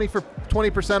see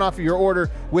 20% off of your order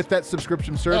with that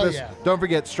subscription service. Yeah. Don't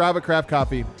forget Strava Craft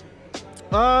Coffee.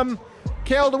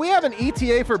 Kale, do we have an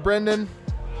ETA for Brendan?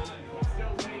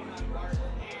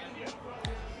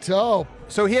 Dope.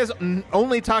 So he has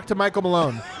only talked to Michael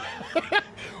Malone.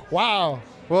 Wow.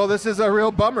 Well, this is a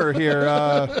real bummer here.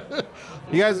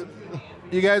 You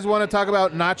guys want to talk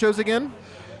about nachos again?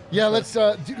 Yeah,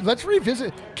 let's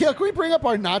revisit. Kale, can we bring up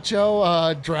our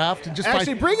nacho draft and just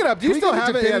actually bring it up? Do you still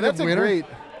have it? Yeah, that's a great.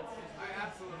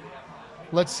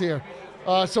 Let's see here.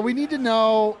 So we need to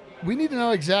know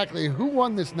exactly who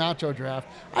won this nacho draft.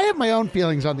 I have my own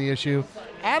feelings on the issue.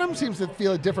 Adam seems to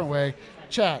feel a different way.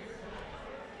 Chat.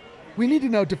 We need to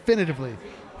know definitively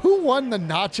who won the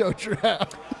nacho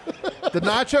draft. The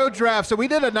nacho draft. So we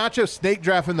did a nacho snake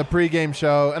draft in the pregame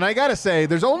show, and I gotta say,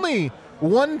 there's only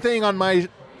one thing on my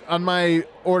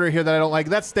order here that I don't like.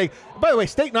 That's steak. By the way,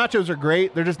 steak nachos are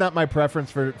great. They're just not my preference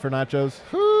for nachos.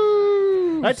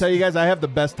 I tell you guys, I have the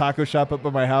best taco shop up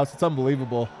at my house. It's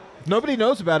unbelievable. Nobody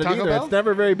knows about it Taco either. Bell? It's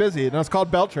never very busy. No, it's called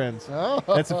Beltran's. Oh.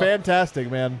 It's fantastic,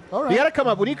 man. All right. You got to come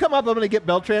up. When you come up, I'm going to get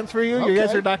Beltran's for you. You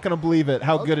guys are not going to believe it,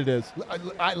 how good it is.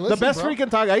 Listen, the best freaking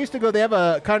taco. I used to go, they have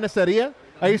a carniceria.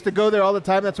 I used to go there all the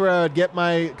time. That's where I would get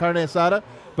my carne asada.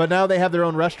 But now they have their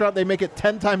own restaurant. They make it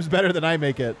 10 times better than I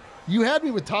make it. You had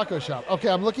me with taco shop. Okay,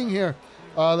 I'm looking here.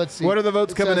 Let's see. What are the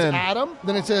votes coming in? Adam.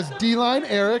 Then it says D-Line,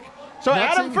 Eric. So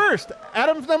Adam first.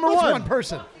 Adam's number one. one. One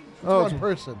person. One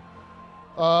person.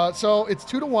 So it's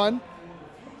 2-1.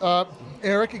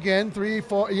 Eric again, 3,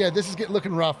 4. Yeah, this is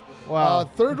looking rough. Wow.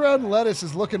 Third round lettuce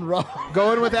is looking rough.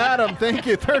 Going with Adam. Thank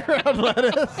you. Third round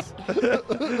lettuce.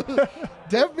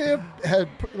 Dev may have had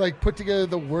put together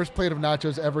the worst plate of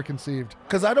nachos ever conceived.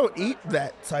 Because I don't eat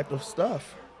that type of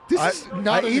stuff. This is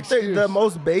not I an eat excuse. the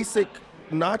most basic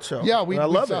nacho. Yeah, I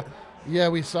love saw. it. Yeah,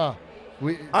 we saw.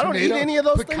 I don't eat any of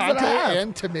those things that I have.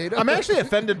 And tomato. I'm actually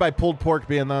offended by pulled pork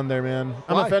being on there, man.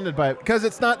 I'm Why? offended by it because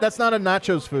that's not a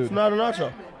nachos food. It's not a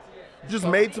nacho. Just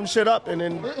made some shit up and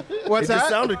then What's it that? just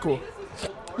sounded cool.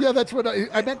 Yeah, that's what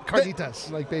I meant.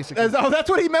 Carnitas, basically. Oh, that's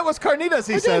what he meant was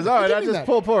carnitas. He says, "Oh, not just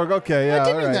pulled pork." Okay, yeah. I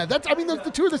did all mean right. that.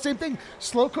 The two are the same thing.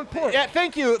 Slow cooked pork. Yeah,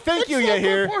 thank you,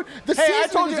 Yahir. The hey, I seasoning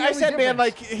told is you. the I only said, man,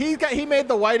 difference. he made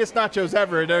the whitest nachos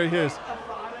ever, and there he is.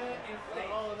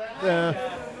 Yeah.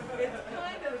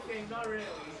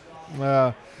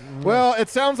 Well, it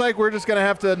sounds like we're just going to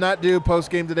have to not do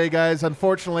post-game today, guys.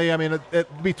 Unfortunately, I mean,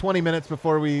 it'll be 20 minutes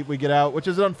before we get out, which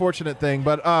is an unfortunate thing.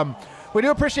 But we do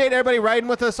appreciate everybody riding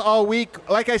with us all week.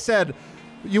 Like I said,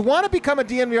 you want to become a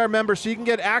DNVR member so you can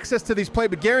get access to these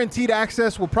but guaranteed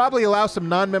access. We'll probably allow some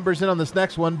non-members in on this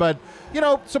next one. But,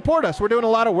 support us. We're doing a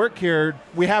lot of work here.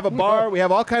 We have a bar. We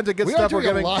have all kinds of good stuff. We're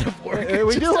doing a lot of work.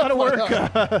 We do a lot of work.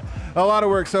 A lot of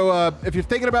work. So if you're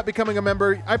thinking about becoming a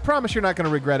member, I promise you're not going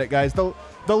to regret it, guys.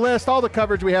 The list, all the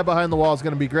coverage we have behind the wall is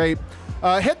going to be great.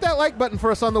 Hit that like button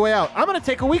for us on the way out. I'm going to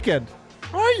take a weekend.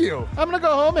 Are you? I'm going to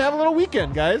go home and have a little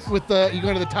weekend, guys. You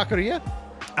going to the taqueria?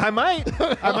 I might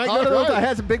go to those. I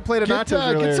had some big plate of nachos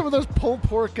earlier. Get some of those pulled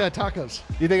pork tacos.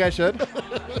 You think I should?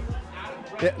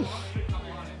 Yeah.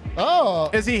 Oh.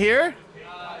 Is he here?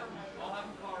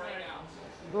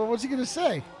 Well, what's he going to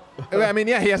say? I mean,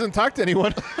 yeah, he hasn't talked to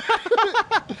anyone.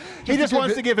 He just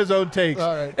wants to give his own takes.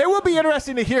 All right. It would be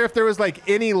interesting to hear if there was like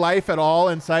any life at all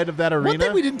inside of that arena. One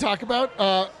thing we didn't talk about,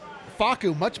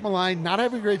 Facu, much maligned, not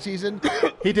having a great season.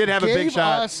 He did have a big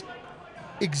shot. Gave us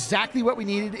exactly what we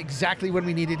needed, exactly when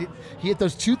we needed it. He hit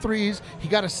those 2 threes. He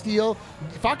got a steal.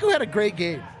 Facu had a great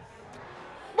game.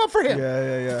 Well, for him.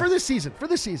 Yeah. For this season.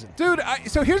 Dude,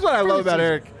 so here's what I love about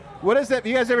Eric. What is that?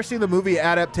 You guys ever seen the movie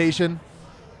Adaptation?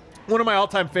 One of my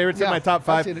all-time favorites in my top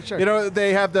 5. I've seen it, sure. You know,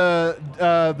 they have the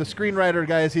screenwriter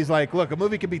guys. He's like, look, a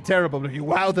movie can be terrible, but if you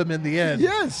wow them in the end,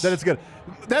 Yes. then it's good.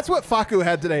 That's what Facu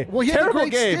had today. Well, he had a terrible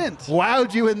great game. stint.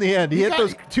 Wowed you in the end. He hit got-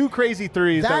 those 2 crazy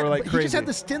threes that were like He crazy. just had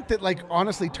the stint that, like,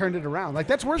 honestly turned it around. Like,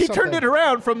 that's worth He something. turned it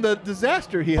around from the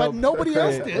disaster he But helped nobody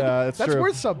else create. did. Yeah, That's true.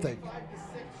 worth something.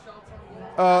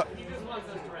 Oh,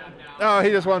 he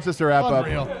just wants us to wrap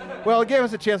Unreal. up. Well, it gave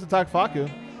us a chance to talk Facu.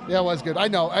 Yeah, it was good. I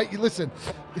know. Listen,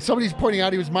 somebody's pointing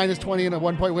out he was minus 20 in a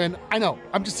 1-point win. I know.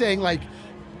 I'm just saying, like,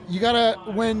 you gotta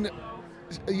when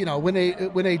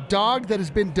a dog that has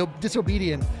been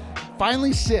disobedient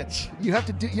finally sits, you have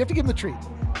to give him the treat.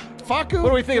 Facu. What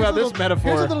do we think about this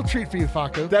metaphor? Here's a little treat for you,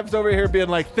 Facu. Dev's over here being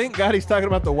like, thank God he's talking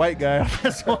about the white guy on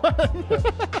this one.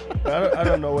 I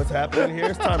don't know what's happening here.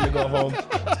 It's time to go home.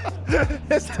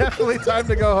 It's definitely time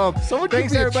to go home.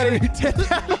 Thanks, everybody. Hit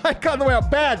that like on the way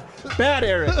out. Bad,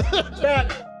 Eric.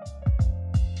 Bad.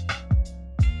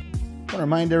 I want to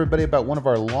remind everybody about one of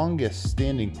our longest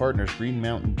standing partners, Green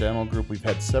Mountain Dental Group. We've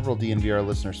had several DNVR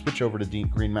listeners switch over to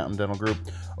Green Mountain Dental Group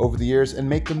over the years and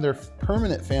make them their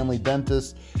permanent family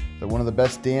dentists. They're one of the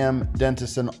best damn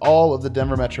dentists in all of the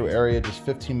Denver metro area, just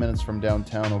 15 minutes from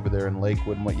downtown over there in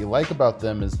Lakewood. And what you like about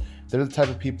them is they're the type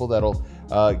of people that'll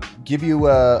give you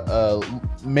a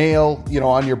mail,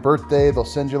 on your birthday. They'll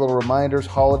send you little reminders,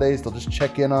 holidays. They'll just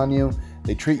check in on you.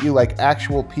 They treat you like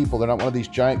actual people. They're not one of these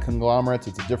giant conglomerates.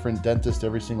 It's a different dentist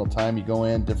every single time you go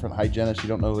in, different hygienist. You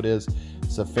don't know who it is.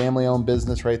 It's a family-owned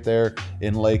business right there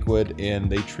in Lakewood, and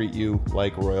they treat you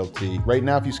like royalty. Right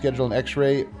now, if you schedule an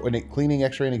x-ray, a cleaning,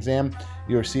 x-ray, and exam,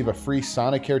 you receive a free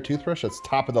Sonicare toothbrush. That's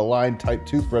top-of-the-line type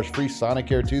toothbrush, free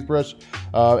Sonicare toothbrush.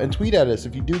 And tweet at us.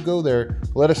 If you do go there,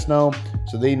 let us know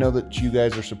so they know that you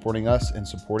guys are supporting us and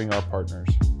supporting our partners.